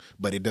along,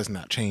 but it does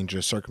not change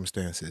your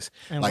circumstances.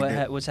 and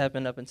Like what's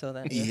happened up until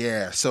then?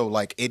 Yeah, so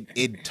like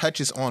it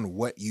touches on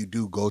what you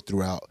do go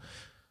throughout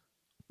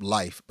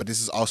life, but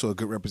this is also a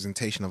good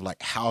representation of like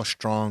how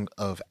strong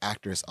of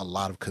actors a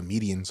lot of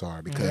comedians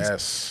are, because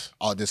Yes.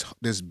 all this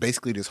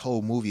basically this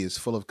whole movie is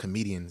full of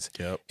comedians,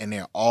 Yep. and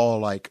they're all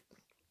like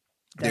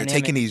they're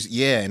taking these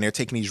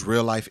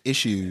real life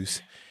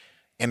issues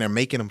and they're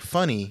making them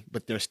funny,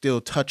 but they're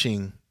still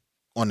touching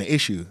on the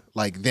issue,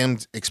 like them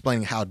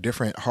explaining how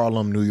different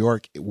Harlem, New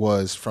York it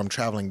was from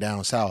traveling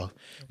down south,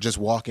 just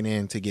walking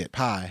in to get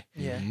pie,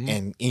 Yeah.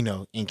 and you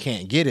know, and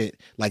can't get it.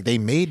 Like they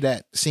made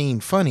that scene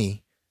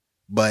funny,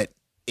 but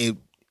it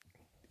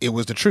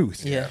was the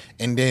truth. Yeah.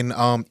 And then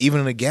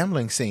even in the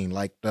gambling scene,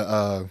 like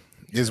the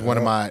this is one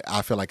of my,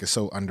 I feel like it's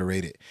so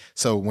underrated.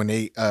 So when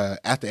they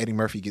after Eddie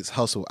Murphy gets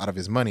hustled out of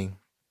his money,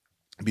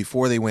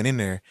 before they went in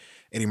there,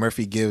 Eddie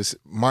Murphy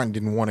Martin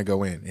didn't want to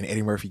go in, and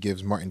Eddie Murphy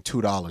gives Martin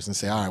 $2 and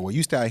say, all right, well,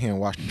 you stay out here and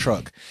watch the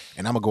truck,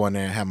 and I'm gonna go in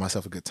there and have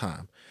myself a good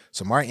time.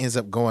 So Martin ends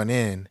up going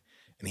in,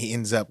 and he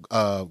ends up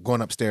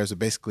going upstairs with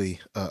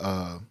basically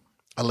a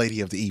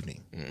lady of the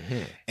evening.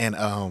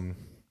 And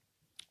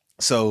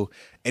so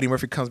Eddie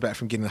Murphy comes back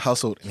from getting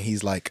hustled, and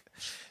he's like,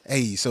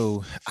 hey,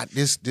 so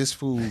this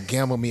fool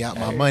gambled me out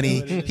my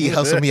money. He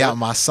hustled me out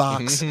my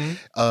socks.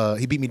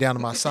 He beat me down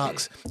to my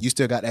socks. You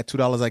still got that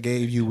 $2 I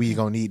gave you? We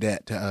gonna need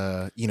that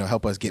to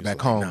help us get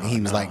back home. And he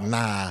was like,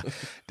 nah.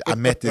 I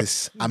met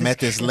this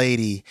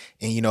lady,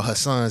 and her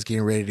son's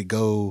getting ready to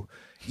go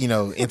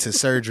into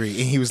surgery. And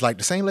he was like,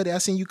 the same lady I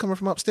seen you coming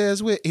from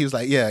upstairs with? He was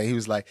like, yeah. He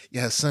was like,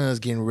 yeah, her son's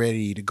getting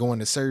ready to go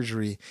into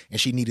surgery and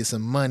she needed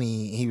some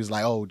money. And he was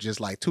like, oh, just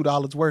like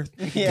 $2 worth?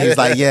 Yeah. He was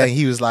like, yeah. And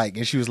he was like,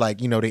 and she was like,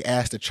 they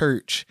asked the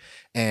church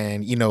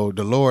and,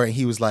 the Lord. And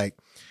he was like,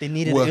 They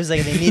needed. Well- It was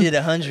like they needed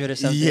 100 or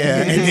something.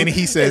 Yeah, and then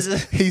he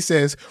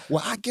says,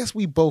 well, I guess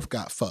we both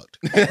got fucked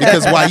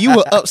because while you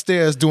were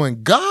upstairs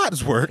doing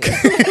God's work,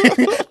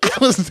 I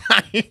was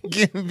not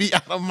getting me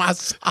out of my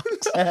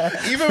socks.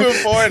 Even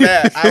before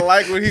that, I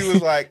like when he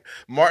was like,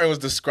 Martin was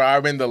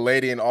describing the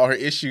lady and all her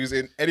issues,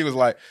 and Eddie was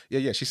like,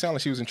 yeah, she sounded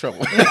like she was in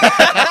trouble. Sounded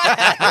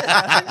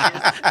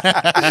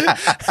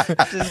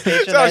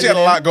like she had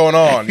a lot going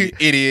on, you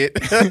idiot.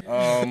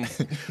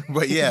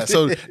 But yeah,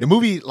 so the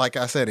movie, like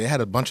I said, it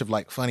had a bunch of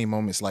like funny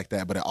moments like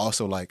that, but it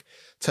also like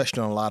touched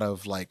on a lot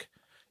of like,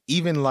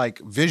 even like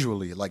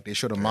visually, like they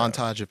showed a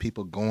montage of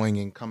people going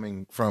and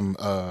coming from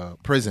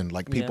prison,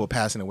 like people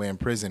passing away in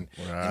prison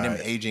and them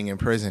aging in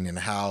prison, and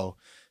how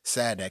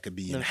sad that could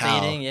be, Them and how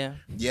fading,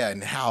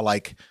 and how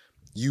like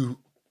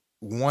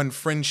one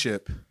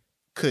friendship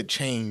could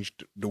change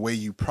the way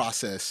you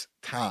process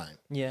time.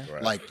 Yeah.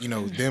 Right. Like, you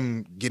know,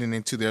 them getting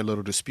into their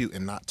little dispute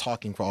and not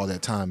talking for all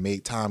that time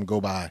made time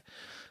go by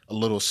a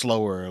little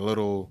slower, a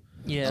little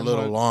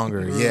more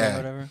longer. grueling, Yeah.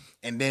 whatever.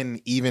 And then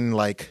even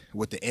like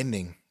with the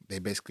ending, they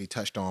basically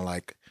touched on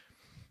like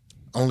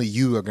only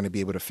you are going to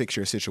be able to fix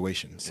your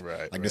situations.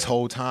 Right. Like this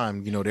whole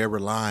time, you know, they're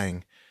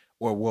relying,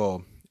 or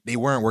well, they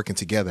weren't working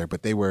together,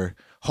 but they were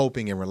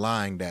hoping and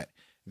relying that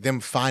them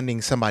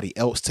finding somebody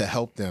else to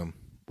help them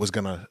was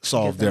going to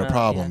solve Get them their out,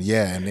 problem.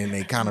 Yeah. And then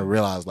they kind of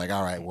realized like,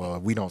 all right, well,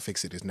 if we don't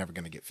fix it, it's never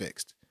going to get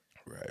fixed.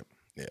 Right.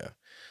 Yeah.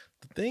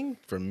 The thing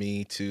for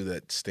me too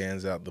that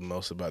stands out the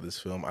most about this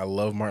film, I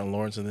love Martin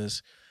Lawrence in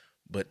this,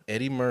 but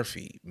Eddie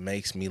Murphy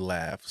makes me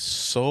laugh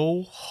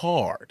so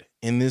hard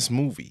in this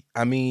movie.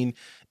 I mean,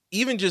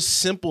 even just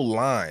simple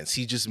lines,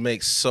 he just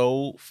makes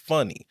so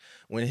funny.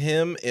 When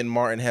him and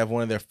Martin have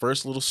one of their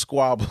first little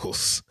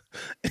squabbles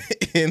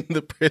in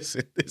the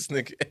prison, this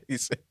nigga, he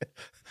said,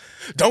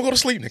 "Don't go to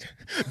sleep, nigga.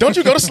 Don't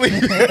you go to sleep."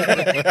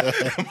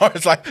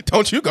 Martin's like,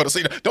 "Don't you go to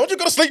sleep. Don't you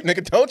go to sleep,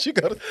 nigga. Don't you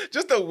go to..."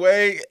 Just the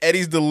way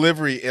Eddie's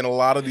delivery in a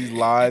lot of these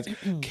lines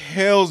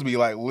kills me.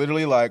 Like,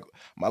 literally, like,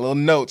 my little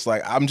notes,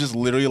 like, I'm just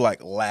literally,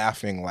 like,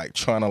 laughing, like,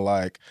 trying to,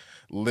 like,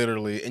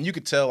 literally, and you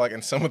could tell, like,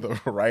 in some of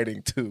the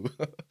writing, too,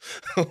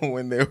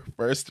 when they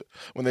first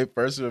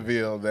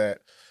revealed that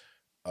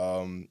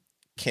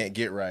Can't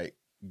Get Right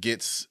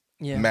gets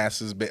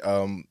Mass's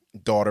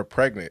daughter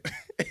pregnant,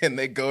 and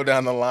they go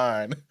down the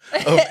line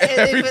of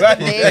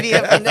everybody. Baby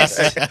up next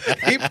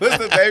He puts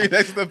the baby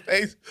next to the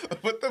face.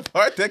 But the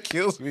part that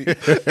kills me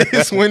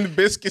is when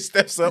Biscuit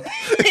steps up.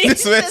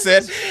 This man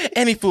said,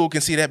 "Any fool can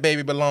see that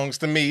baby belongs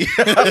to me."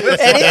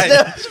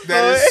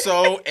 That is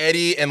so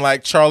Eddie and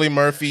like Charlie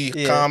Murphy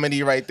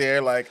comedy right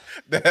there. Like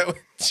that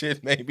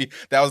shit made me.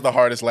 That was the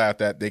hardest laugh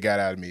that they got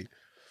out of me.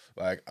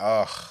 Like,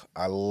 I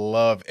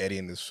love Eddie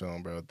in this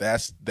film, bro.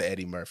 That's the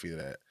Eddie Murphy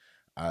that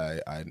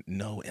I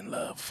know and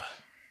love.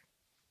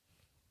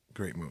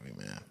 Great movie,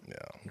 man.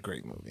 Yeah.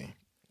 Great movie.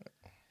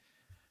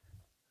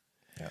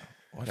 Yeah.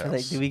 What I feel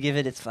else? like, did we give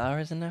it its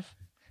flowers enough?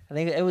 I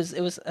think it was.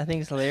 I think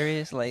it's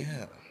hilarious. Like,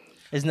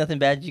 there's nothing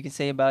bad you can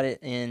say about it.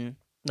 And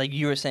like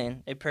you were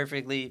saying, it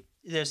perfectly.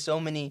 There's so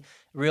many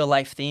real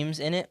life themes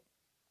in it,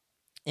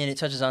 and it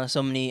touches on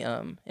so many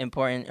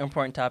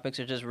important topics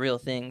or just real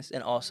things,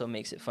 and also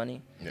makes it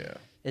funny. Yeah.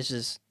 It's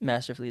just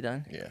masterfully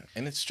done. Yeah,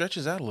 and it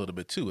stretches out a little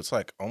bit too. It's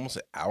like almost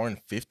an hour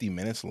and 50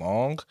 minutes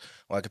long.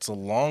 Like it's a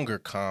longer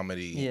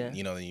comedy,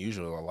 you know, than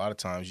usual. A lot of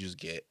times you just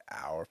get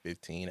hour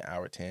 15,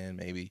 hour 10,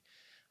 maybe.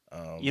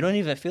 You don't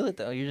even feel it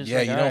though. You're just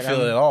you don't right,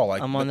 feel it at all.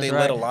 Like, I'm but on they this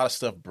let ride. a lot of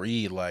stuff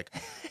breathe. Like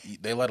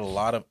they let a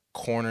lot of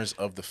corners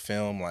of the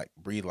film like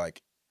breathe.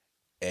 Like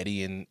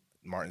Eddie and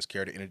Martin's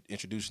character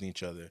introducing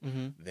each other,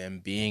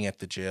 them being at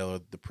the jail or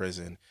the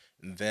prison,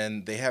 and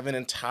then they have an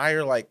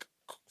entire like,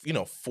 you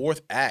know,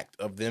 fourth act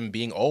of them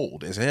being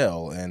old as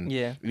hell and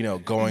you know,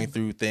 going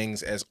through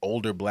things as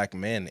older black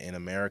men in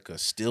America,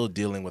 still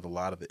dealing with a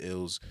lot of the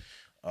ills,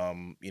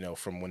 you know,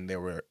 from when they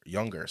were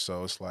younger.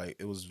 So it's like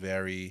it was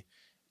very,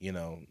 you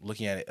know,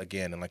 looking at it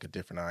again in like a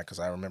different eye, because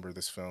I remember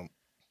this film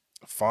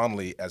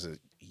fondly as a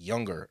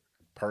younger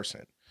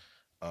person,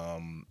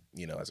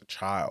 you know, as a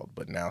child,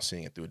 but now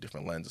seeing it through a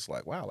different lens, it's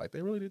like, wow, like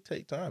they really did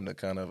take time to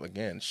kind of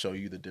again show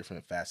you the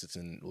different facets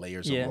and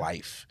layers of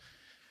life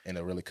in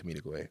a really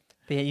comedic way.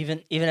 But yeah,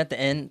 even at the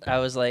end, I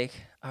was like,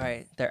 all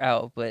right, they're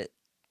out, but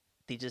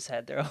they just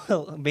had their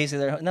whole,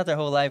 basically not their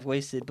whole life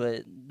wasted,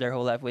 but their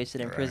whole life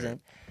wasted in prison,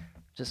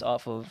 just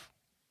off of.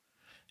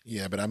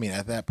 Yeah, but I mean,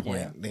 at that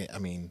point, they're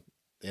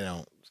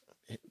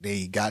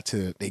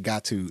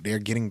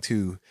getting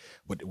to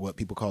what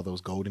people call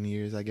those golden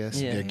years, I guess.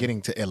 Yeah. They're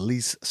getting to at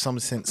least some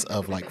sense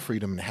of like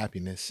freedom and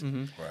happiness,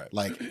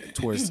 like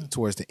towards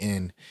the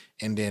end.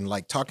 And then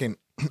like talking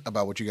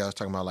about what you guys are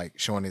talking about, like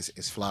showing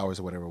his flowers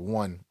or whatever.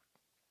 One,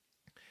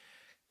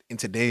 in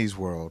today's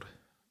world,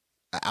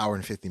 an hour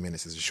and 50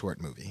 minutes is a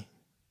short movie.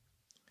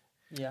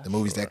 Yeah. The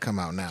movies that come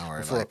out now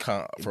are For a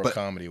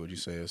comedy, would you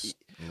say it's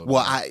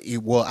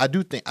I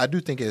do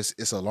think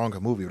it's a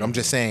longer movie, but I'm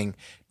just saying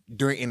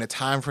in the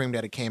time frame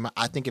that it came out,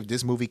 I think if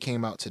this movie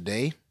came out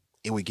today,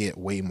 it would get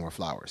way more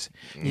flowers.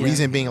 Yeah.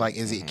 Reason being, like,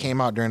 is it came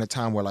out during a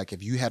time where, like,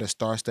 if you had a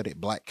star-studded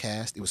black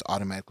cast, it was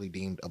automatically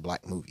deemed a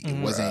black movie.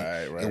 It wasn't.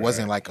 Right, it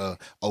wasn't like a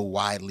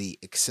widely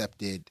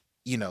accepted,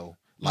 you know,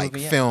 like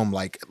Movie, yeah. film,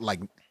 like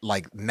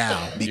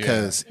now,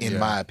 because in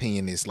my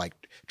opinion, it's like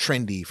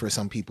trendy for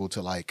some people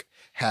to like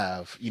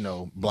have, you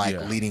know, black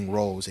leading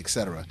roles,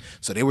 etc.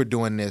 So they were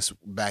doing this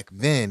back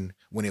then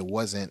when it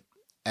wasn't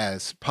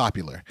as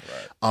popular.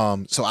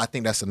 So I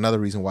think that's another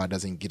reason why it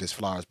doesn't get its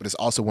flowers. But it's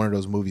also one of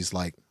those movies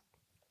like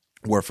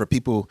where for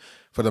people,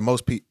 for the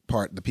most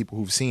part, the people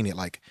who've seen it,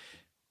 like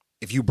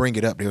if you bring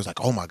it up, they was like,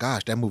 oh my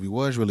gosh, that movie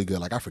was really good.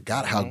 Like I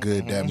forgot how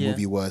good that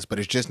movie was, but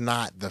it's just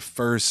not the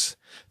first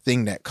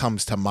thing that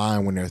comes to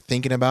mind when they're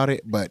thinking about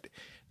it.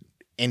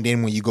 And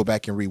then when you go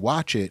back and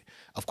rewatch it,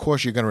 of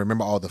course you're going to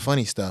remember all the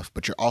funny stuff,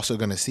 but you're also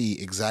going to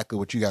see exactly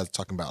what you guys are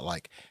talking about.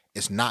 Like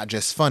it's not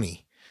just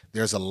funny.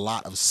 There's a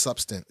lot of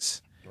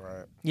substance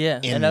Yeah,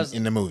 and that was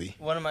in the movie.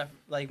 one of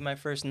my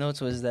first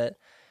notes was that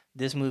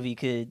this movie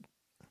could,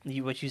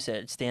 what you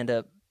said, stand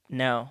up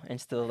now and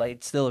still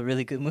a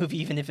really good movie,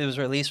 even if it was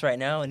released right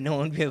now, and no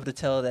one would be able to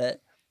tell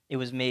that it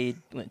was made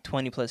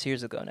 20 plus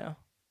years ago now.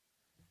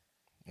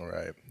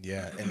 Right.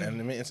 Yeah, and I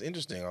mean it's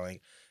interesting.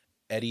 Like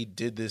Eddie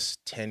did this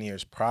 10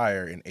 years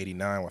prior in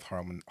 '89 with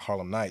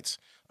Harlem Nights,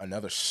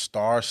 another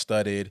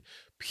star-studded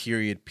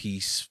period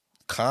piece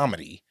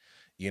comedy.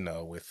 You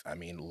know, with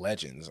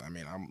legends.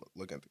 I'm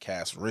looking at the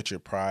cast: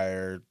 Richard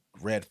Pryor,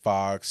 Red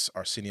Fox,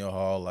 Arsenio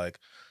Hall. Like,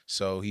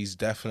 so he's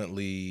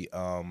definitely,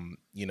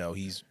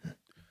 he's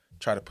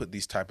try to put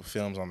these type of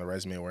films on the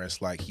resume where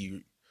it's like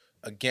he,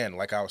 again,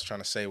 like I was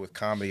trying to say with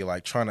comedy,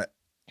 like trying to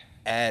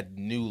add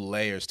new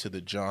layers to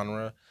the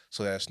genre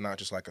so that it's not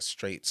just like a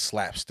straight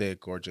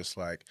slapstick or just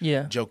like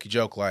jokey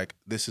joke. Like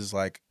this is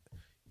like,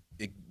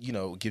 it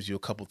gives you a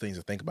couple things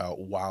to think about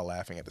while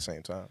laughing at the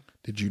same time.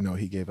 Did you know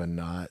he gave a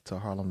nod to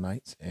Harlem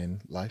Nights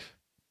in Life?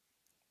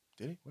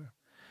 Did he? Where?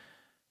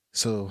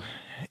 So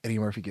Eddie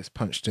Murphy gets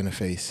punched in the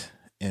face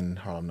in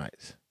Harlem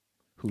Nights.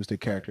 Who's the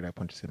character that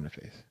punches him in the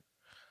face?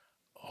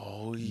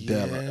 Oh,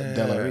 yeah.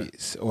 Della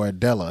Reese or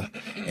Della.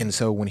 And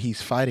so when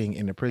he's fighting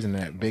in the prison,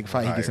 that big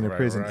fight, he gets in the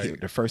prison.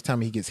 The first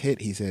time he gets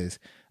hit, he says,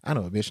 I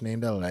know a bitch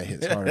named Della that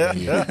hits harder than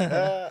you.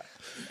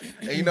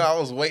 And, I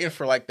was waiting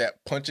for like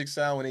that punching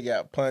sound when he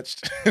got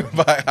punched.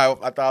 But I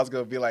thought I was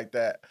going to be like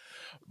that.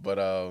 But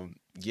I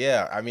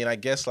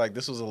guess like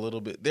this was a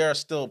little bit, there are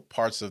still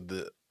parts of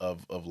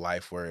of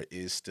life where it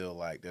is still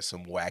like there's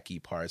some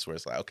wacky parts where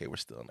it's like, okay, we're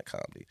still in the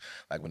comedy.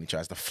 Like when he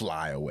tries to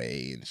fly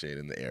away and shit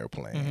in the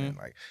airplane. And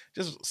like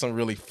just some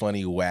really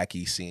funny,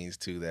 wacky scenes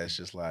too. That's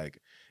just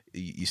like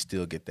you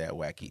still get that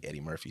wacky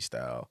Eddie Murphy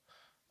style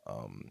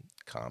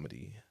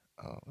comedy.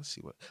 Let's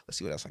see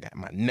what else I got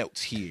in my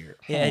notes here.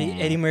 Yeah,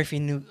 Eddie Murphy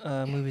new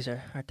movies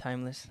are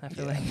timeless. I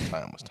feel like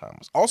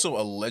timeless. Also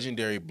a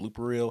legendary blooper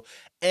reel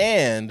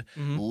and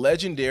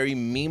legendary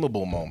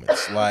memeable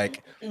moments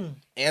like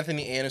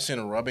Anthony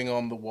Anderson rubbing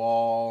on the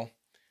wall,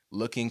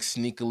 looking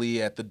sneakily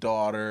at the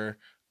daughter.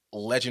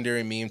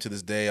 Legendary meme to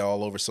this day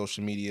all over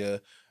social media.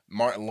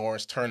 Martin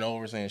Lawrence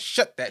turnovers and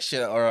shut that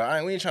shit up.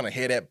 Or we ain't trying to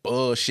hear that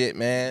bullshit,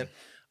 man.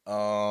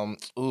 I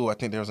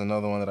think there was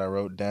another one that I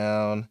wrote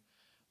down.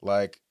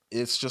 Like.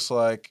 It's just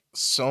like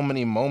so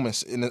many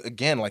moments. And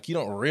again, like you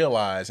don't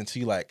realize until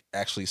you like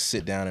actually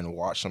sit down and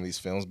watch some of these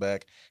films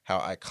back how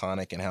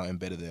iconic and how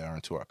embedded they are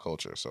into our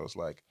culture. So it's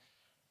like,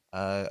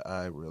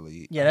 I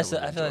really. Yeah, I feel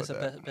that's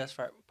the best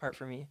part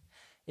for me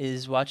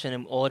is watching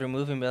an older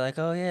movie and be like,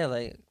 oh yeah,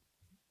 like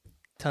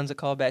tons of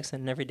callbacks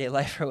in everyday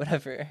life or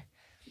whatever.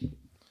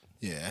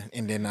 Yeah.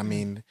 And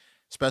then,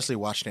 especially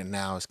watching it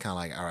now, it's kind of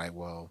like, all right,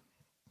 well,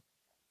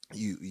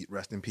 you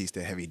rest in peace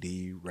to Heavy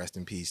D, rest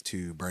in peace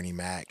to Bernie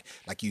Mac.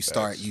 Like you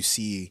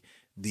see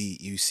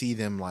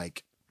them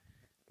like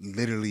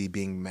literally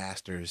being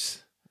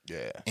masters.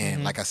 Yeah.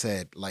 And like I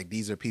said, like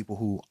these are people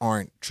who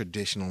aren't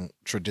traditional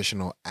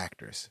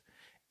actors.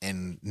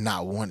 And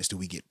not once do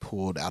we get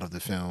pulled out of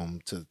the film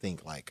to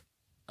think like,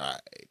 all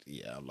right,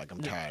 yeah, like I'm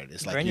tired.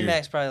 It's like Bernie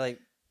Mac's probably like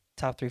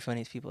top 3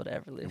 funniest people to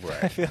ever live.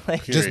 Right. I feel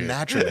like just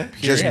naturally.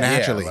 Just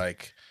naturally.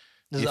 Like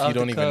just if you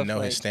don't even cuff, know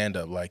like, his stand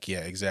up, like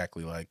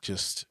exactly. Like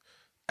just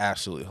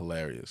absolutely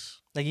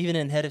hilarious. Like even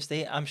in Head of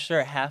State, I'm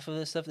sure half of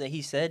the stuff that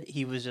he said,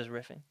 he was just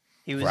riffing.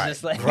 He was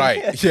just like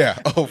yeah.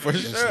 Oh, for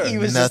sure. He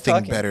was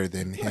nothing better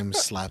than him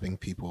slapping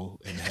people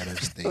in Head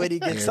of State. When he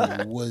gets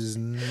was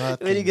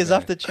nothing. When he gets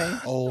off the train.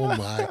 Oh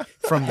my!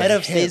 From Head the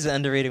of State is an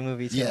underrated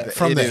movie too. Yeah,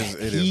 from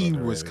he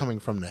was was coming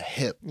from the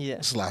hip,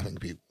 yeah, slapping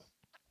people.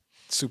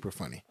 Super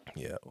funny.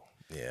 Yeah.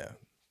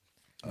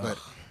 But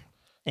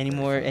any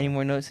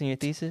more notes in your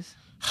thesis?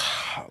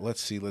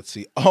 Let's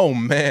see. Oh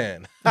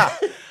man.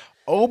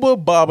 Oba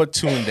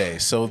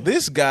Babatunde. So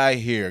this guy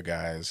here,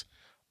 guys,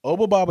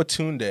 Oba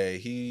Babatunde,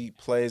 he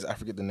plays, I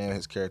forget the name of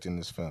his character in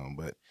this film,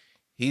 but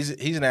he's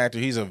an actor.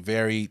 He's a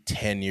very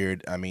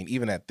tenured,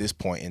 even at this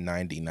point in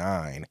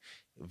 99,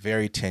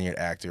 very tenured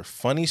actor.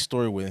 Funny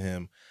story with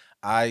him.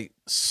 I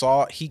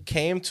saw he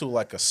came to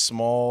like a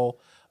small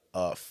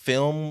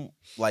film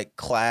like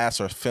class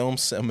or film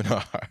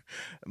seminar.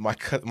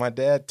 My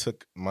dad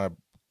took my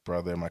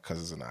brother, my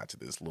cousins, and I to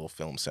this little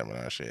film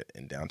seminar shit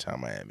in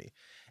downtown Miami,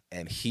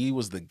 and he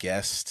was the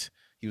guest.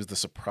 He was the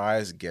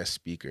surprise guest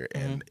speaker,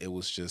 and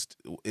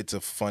it's a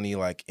funny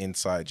like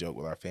inside joke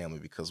with our family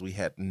because we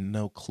had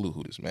no clue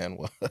who this man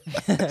was.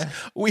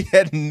 We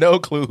had no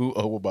clue who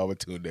Obama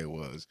Babatunde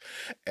was,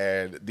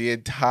 and the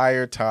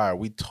entire time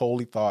we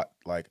totally thought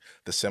like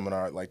the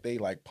seminar, like they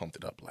like pumped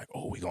it up, like,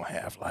 oh, we gonna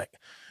have like,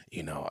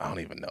 I don't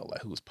even know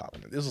like who's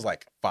popping. This was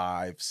like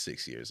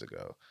 5-6 years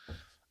ago,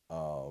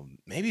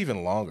 maybe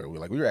even longer. We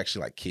were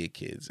actually like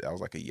kids. I was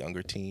like a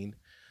younger teen.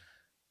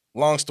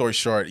 Long story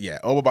short, yeah,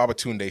 Obama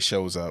Babatunde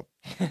shows up.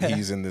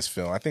 He's in this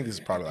film. I think this is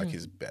probably like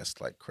his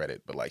best like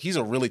credit, but like he's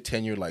a really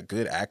tenured, like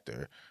good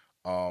actor.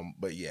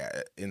 But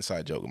yeah,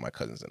 inside joke with my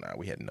cousins and I,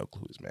 we had no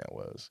clue who this man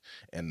was.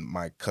 And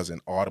my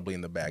cousin audibly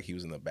in the back, he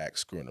was in the back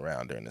screwing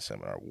around during the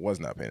seminar, was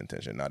not paying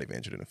attention, not even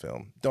interested in the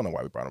film. Don't know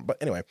why we brought him, but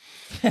anyway,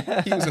 he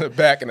was in the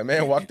back and the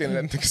man walked in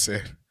and that nigga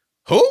said,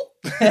 who?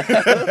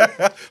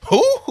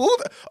 Who?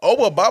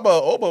 Oba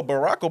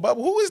Barack Obama,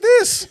 who is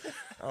this?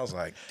 I was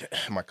like,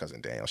 my cousin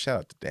Daniel. Shout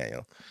out to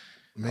Daniel.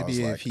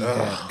 Maybe if he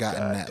had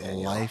gotten that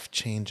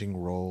life-changing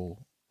role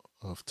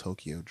of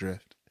Tokyo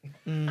Drift,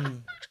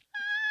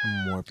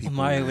 more people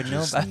Mario would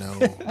know about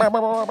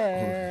All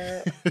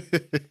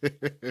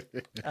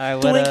right,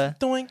 what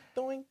doink.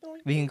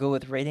 we can go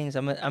with ratings.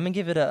 I'm gonna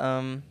give it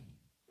a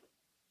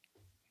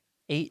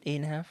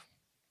 8.5.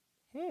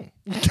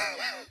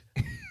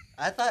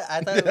 I thought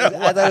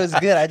it was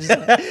good. I just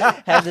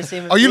had the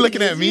same. Are you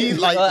looking at me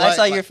like? I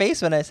saw your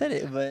face when I said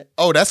it, but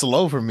oh, that's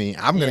low for me.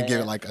 I'm gonna give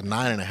it like a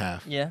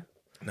 9.5. Yeah,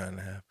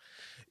 9.5.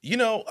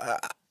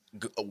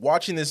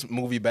 Watching this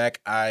movie back,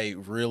 I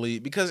really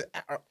because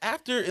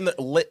after in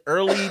the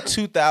early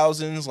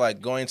 2000s, like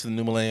going to the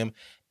new millennium,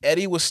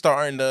 Eddie was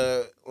starting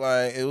to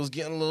like it was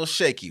getting a little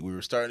shaky. We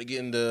were starting to get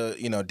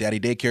into Daddy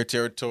Daycare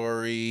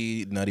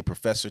territory, Nutty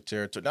Professor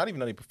territory. Not even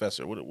Nutty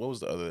Professor. What was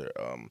the other?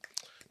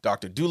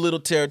 Dr. Dolittle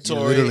territory.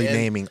 You're literally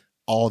naming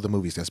all the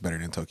movies that's better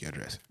than Tokyo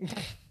Drift.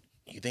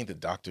 You think the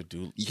Dr.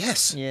 Dolittle?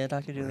 Yes. Yeah,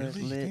 Dr. Doolittle's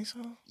Really? lit. You think so?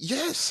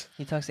 Yes.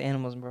 He talks to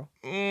animals, bro.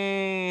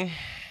 I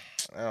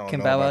don't Can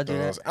know Bow Wow about do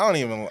those. that? I don't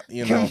even,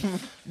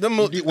 the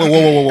movie.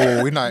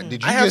 Whoa. We're not.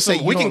 Did you I have just say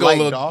some- you we don't can go like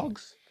a little-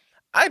 dogs?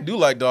 I do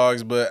like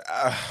dogs, but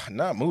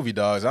not movie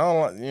dogs. I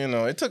don't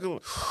like, it took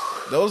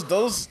those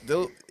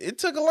it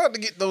took a lot to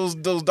get those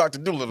Dr.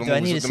 Dolittle Do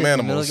I movies need with to the sit in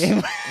the middle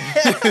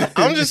animals. game?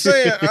 I'm just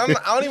saying, I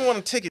don't even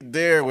want to take it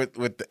there with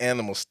the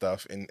animal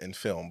stuff in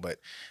film, but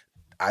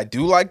I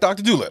do like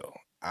Dr. Dolittle.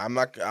 I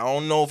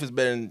don't know if it's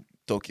better than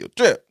Tokyo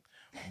Drift,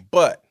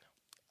 but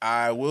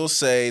I will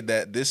say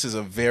that this is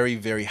a very,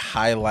 very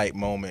highlight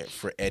moment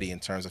for Eddie in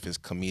terms of his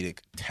comedic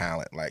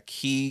talent. Like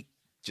he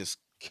just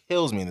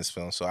kills me in this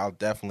film, so I'll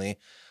definitely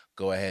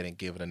go ahead and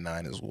give it a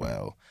 9 as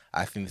well.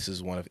 I think this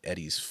is one of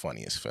Eddie's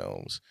funniest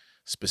films,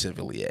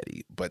 specifically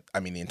Eddie. But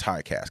I mean, the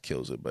entire cast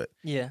kills it. But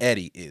Yeah.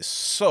 Eddie is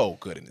so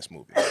good in this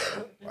movie, man.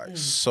 Like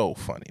so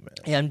funny, man.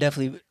 Yeah, I'm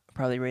definitely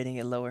probably rating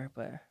it lower,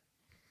 but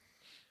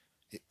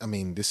I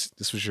mean, this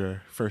was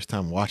your first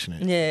time watching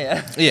it. yeah.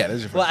 Yeah, this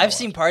is your first Well, time I've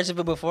seen parts of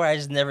it before. I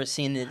just never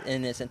seen it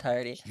in its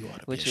entirety. You ought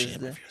to which be is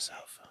ashamed the- of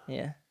yourself.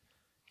 Yeah.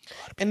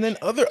 And then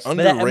other But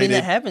underrated. I mean,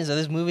 that happens. So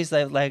there's movies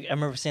that like I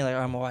remember saying like, oh,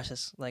 I'm gonna watch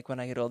this like when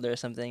I get older or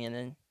something, and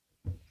then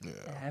it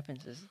Yeah.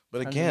 happens. There's But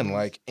tons of again, movies.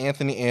 like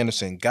Anthony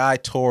Anderson, Guy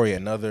Torry,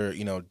 another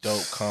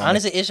dope comic.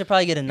 honestly, it should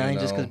probably get a 9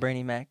 just know. because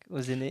Bernie Mac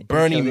was in it.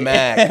 Bernie Killed it.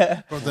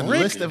 Mac. Bro, the Rick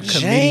list of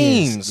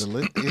James. comedians, the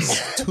list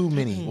is too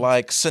many.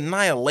 like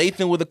Sanaa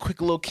Lathan with a quick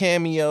little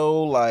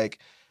cameo. Like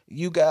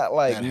you got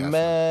like Matt Heifer.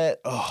 Matt.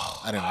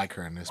 Oh, I didn't like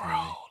her in this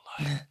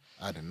movie. like,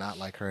 I did not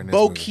like her in this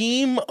movie.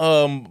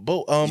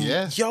 Bokeem,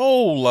 Yes.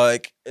 yo,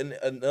 like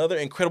another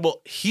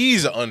incredible.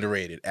 He's an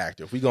underrated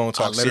actor. If we gonna I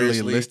talk literally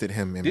seriously, listed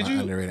him in Did my you?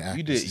 underrated You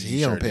actors. did. He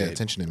You don't sure pay did.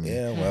 attention to me.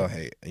 Yeah, well,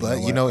 hey, But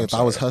what? if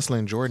I was sorry.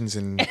 hustling Jordans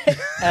and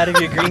Out of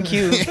your green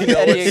cube. You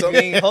know, Out of your some-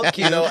 green Hulk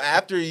cube.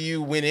 after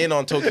you went in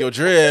on Tokyo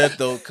Drift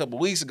a couple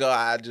weeks ago,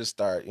 I just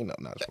start, not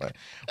just playing.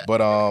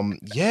 But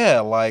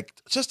yeah, like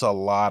just a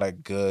lot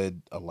of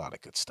good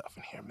stuff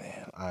in here,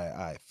 man.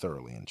 I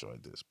thoroughly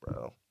enjoyed this,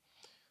 bro.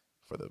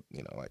 For the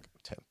like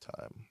 10th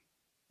time.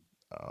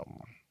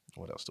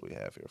 What else do we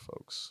have here,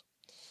 folks?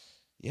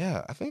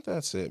 Yeah, I think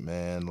that's it,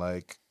 man.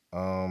 Like,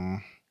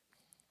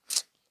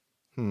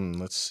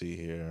 let's see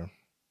here.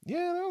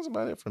 Yeah, that was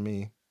about it for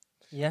me.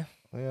 Yeah.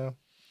 Yeah,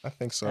 I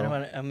think so. I don't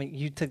want to. I mean,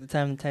 you took the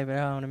time to type it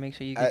out. I want to make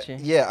sure you get your.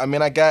 Yeah, I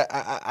mean, I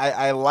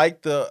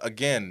like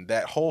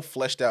that whole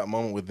fleshed out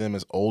moment with them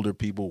as older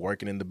people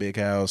working in the big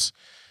house.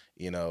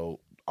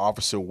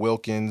 Officer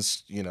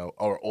Wilkins,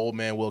 or Old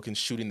Man Wilkins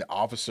shooting the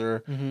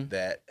officer Mhm.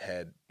 that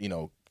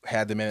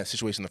had them in that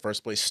situation in the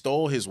first place,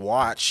 stole his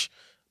watch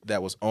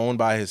that was owned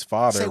by his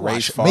father, Say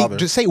Ray's watch. father.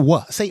 Just say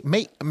what? Say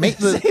make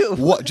the Say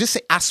what? Just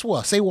say I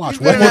swear. Say watch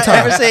You one better more not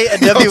time. ever say a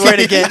W word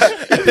again.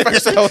 At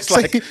first I was Say-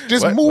 like,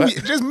 just what? move.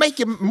 What? Just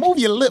move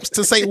your lips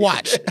to say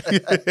watch.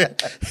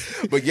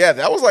 But yeah,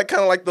 that was like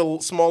kind of like the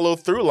small little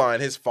through line.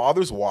 His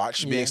father's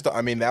watch being Yeah.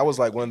 I mean, that was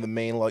like one of the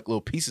main like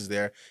little pieces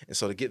there. And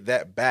so to get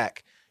that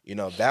back, you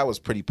know, that was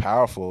pretty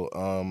powerful.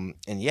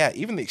 And yeah,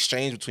 even the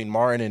exchange between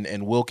Martin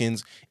and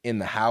Wilkins in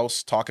the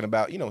house talking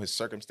about, you know, his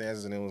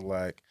circumstances, and it was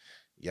like,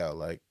 yo,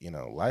 like, you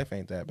know, life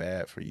ain't that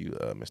bad for you,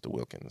 Mr.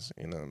 Wilkins.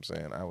 You know what I'm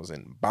saying? I was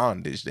in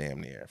bondage damn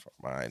near for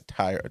my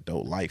entire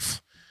adult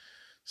life.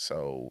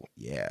 So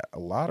yeah, a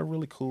lot of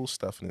really cool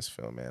stuff in this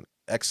film, man.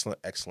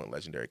 Excellent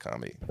legendary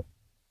comedy.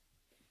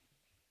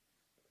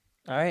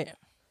 All right.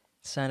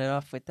 Sign it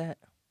off with that.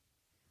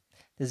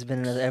 This has been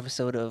another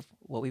episode of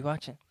What We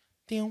Watching.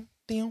 Down,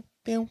 down,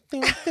 down,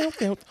 down, down,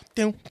 down,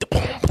 down.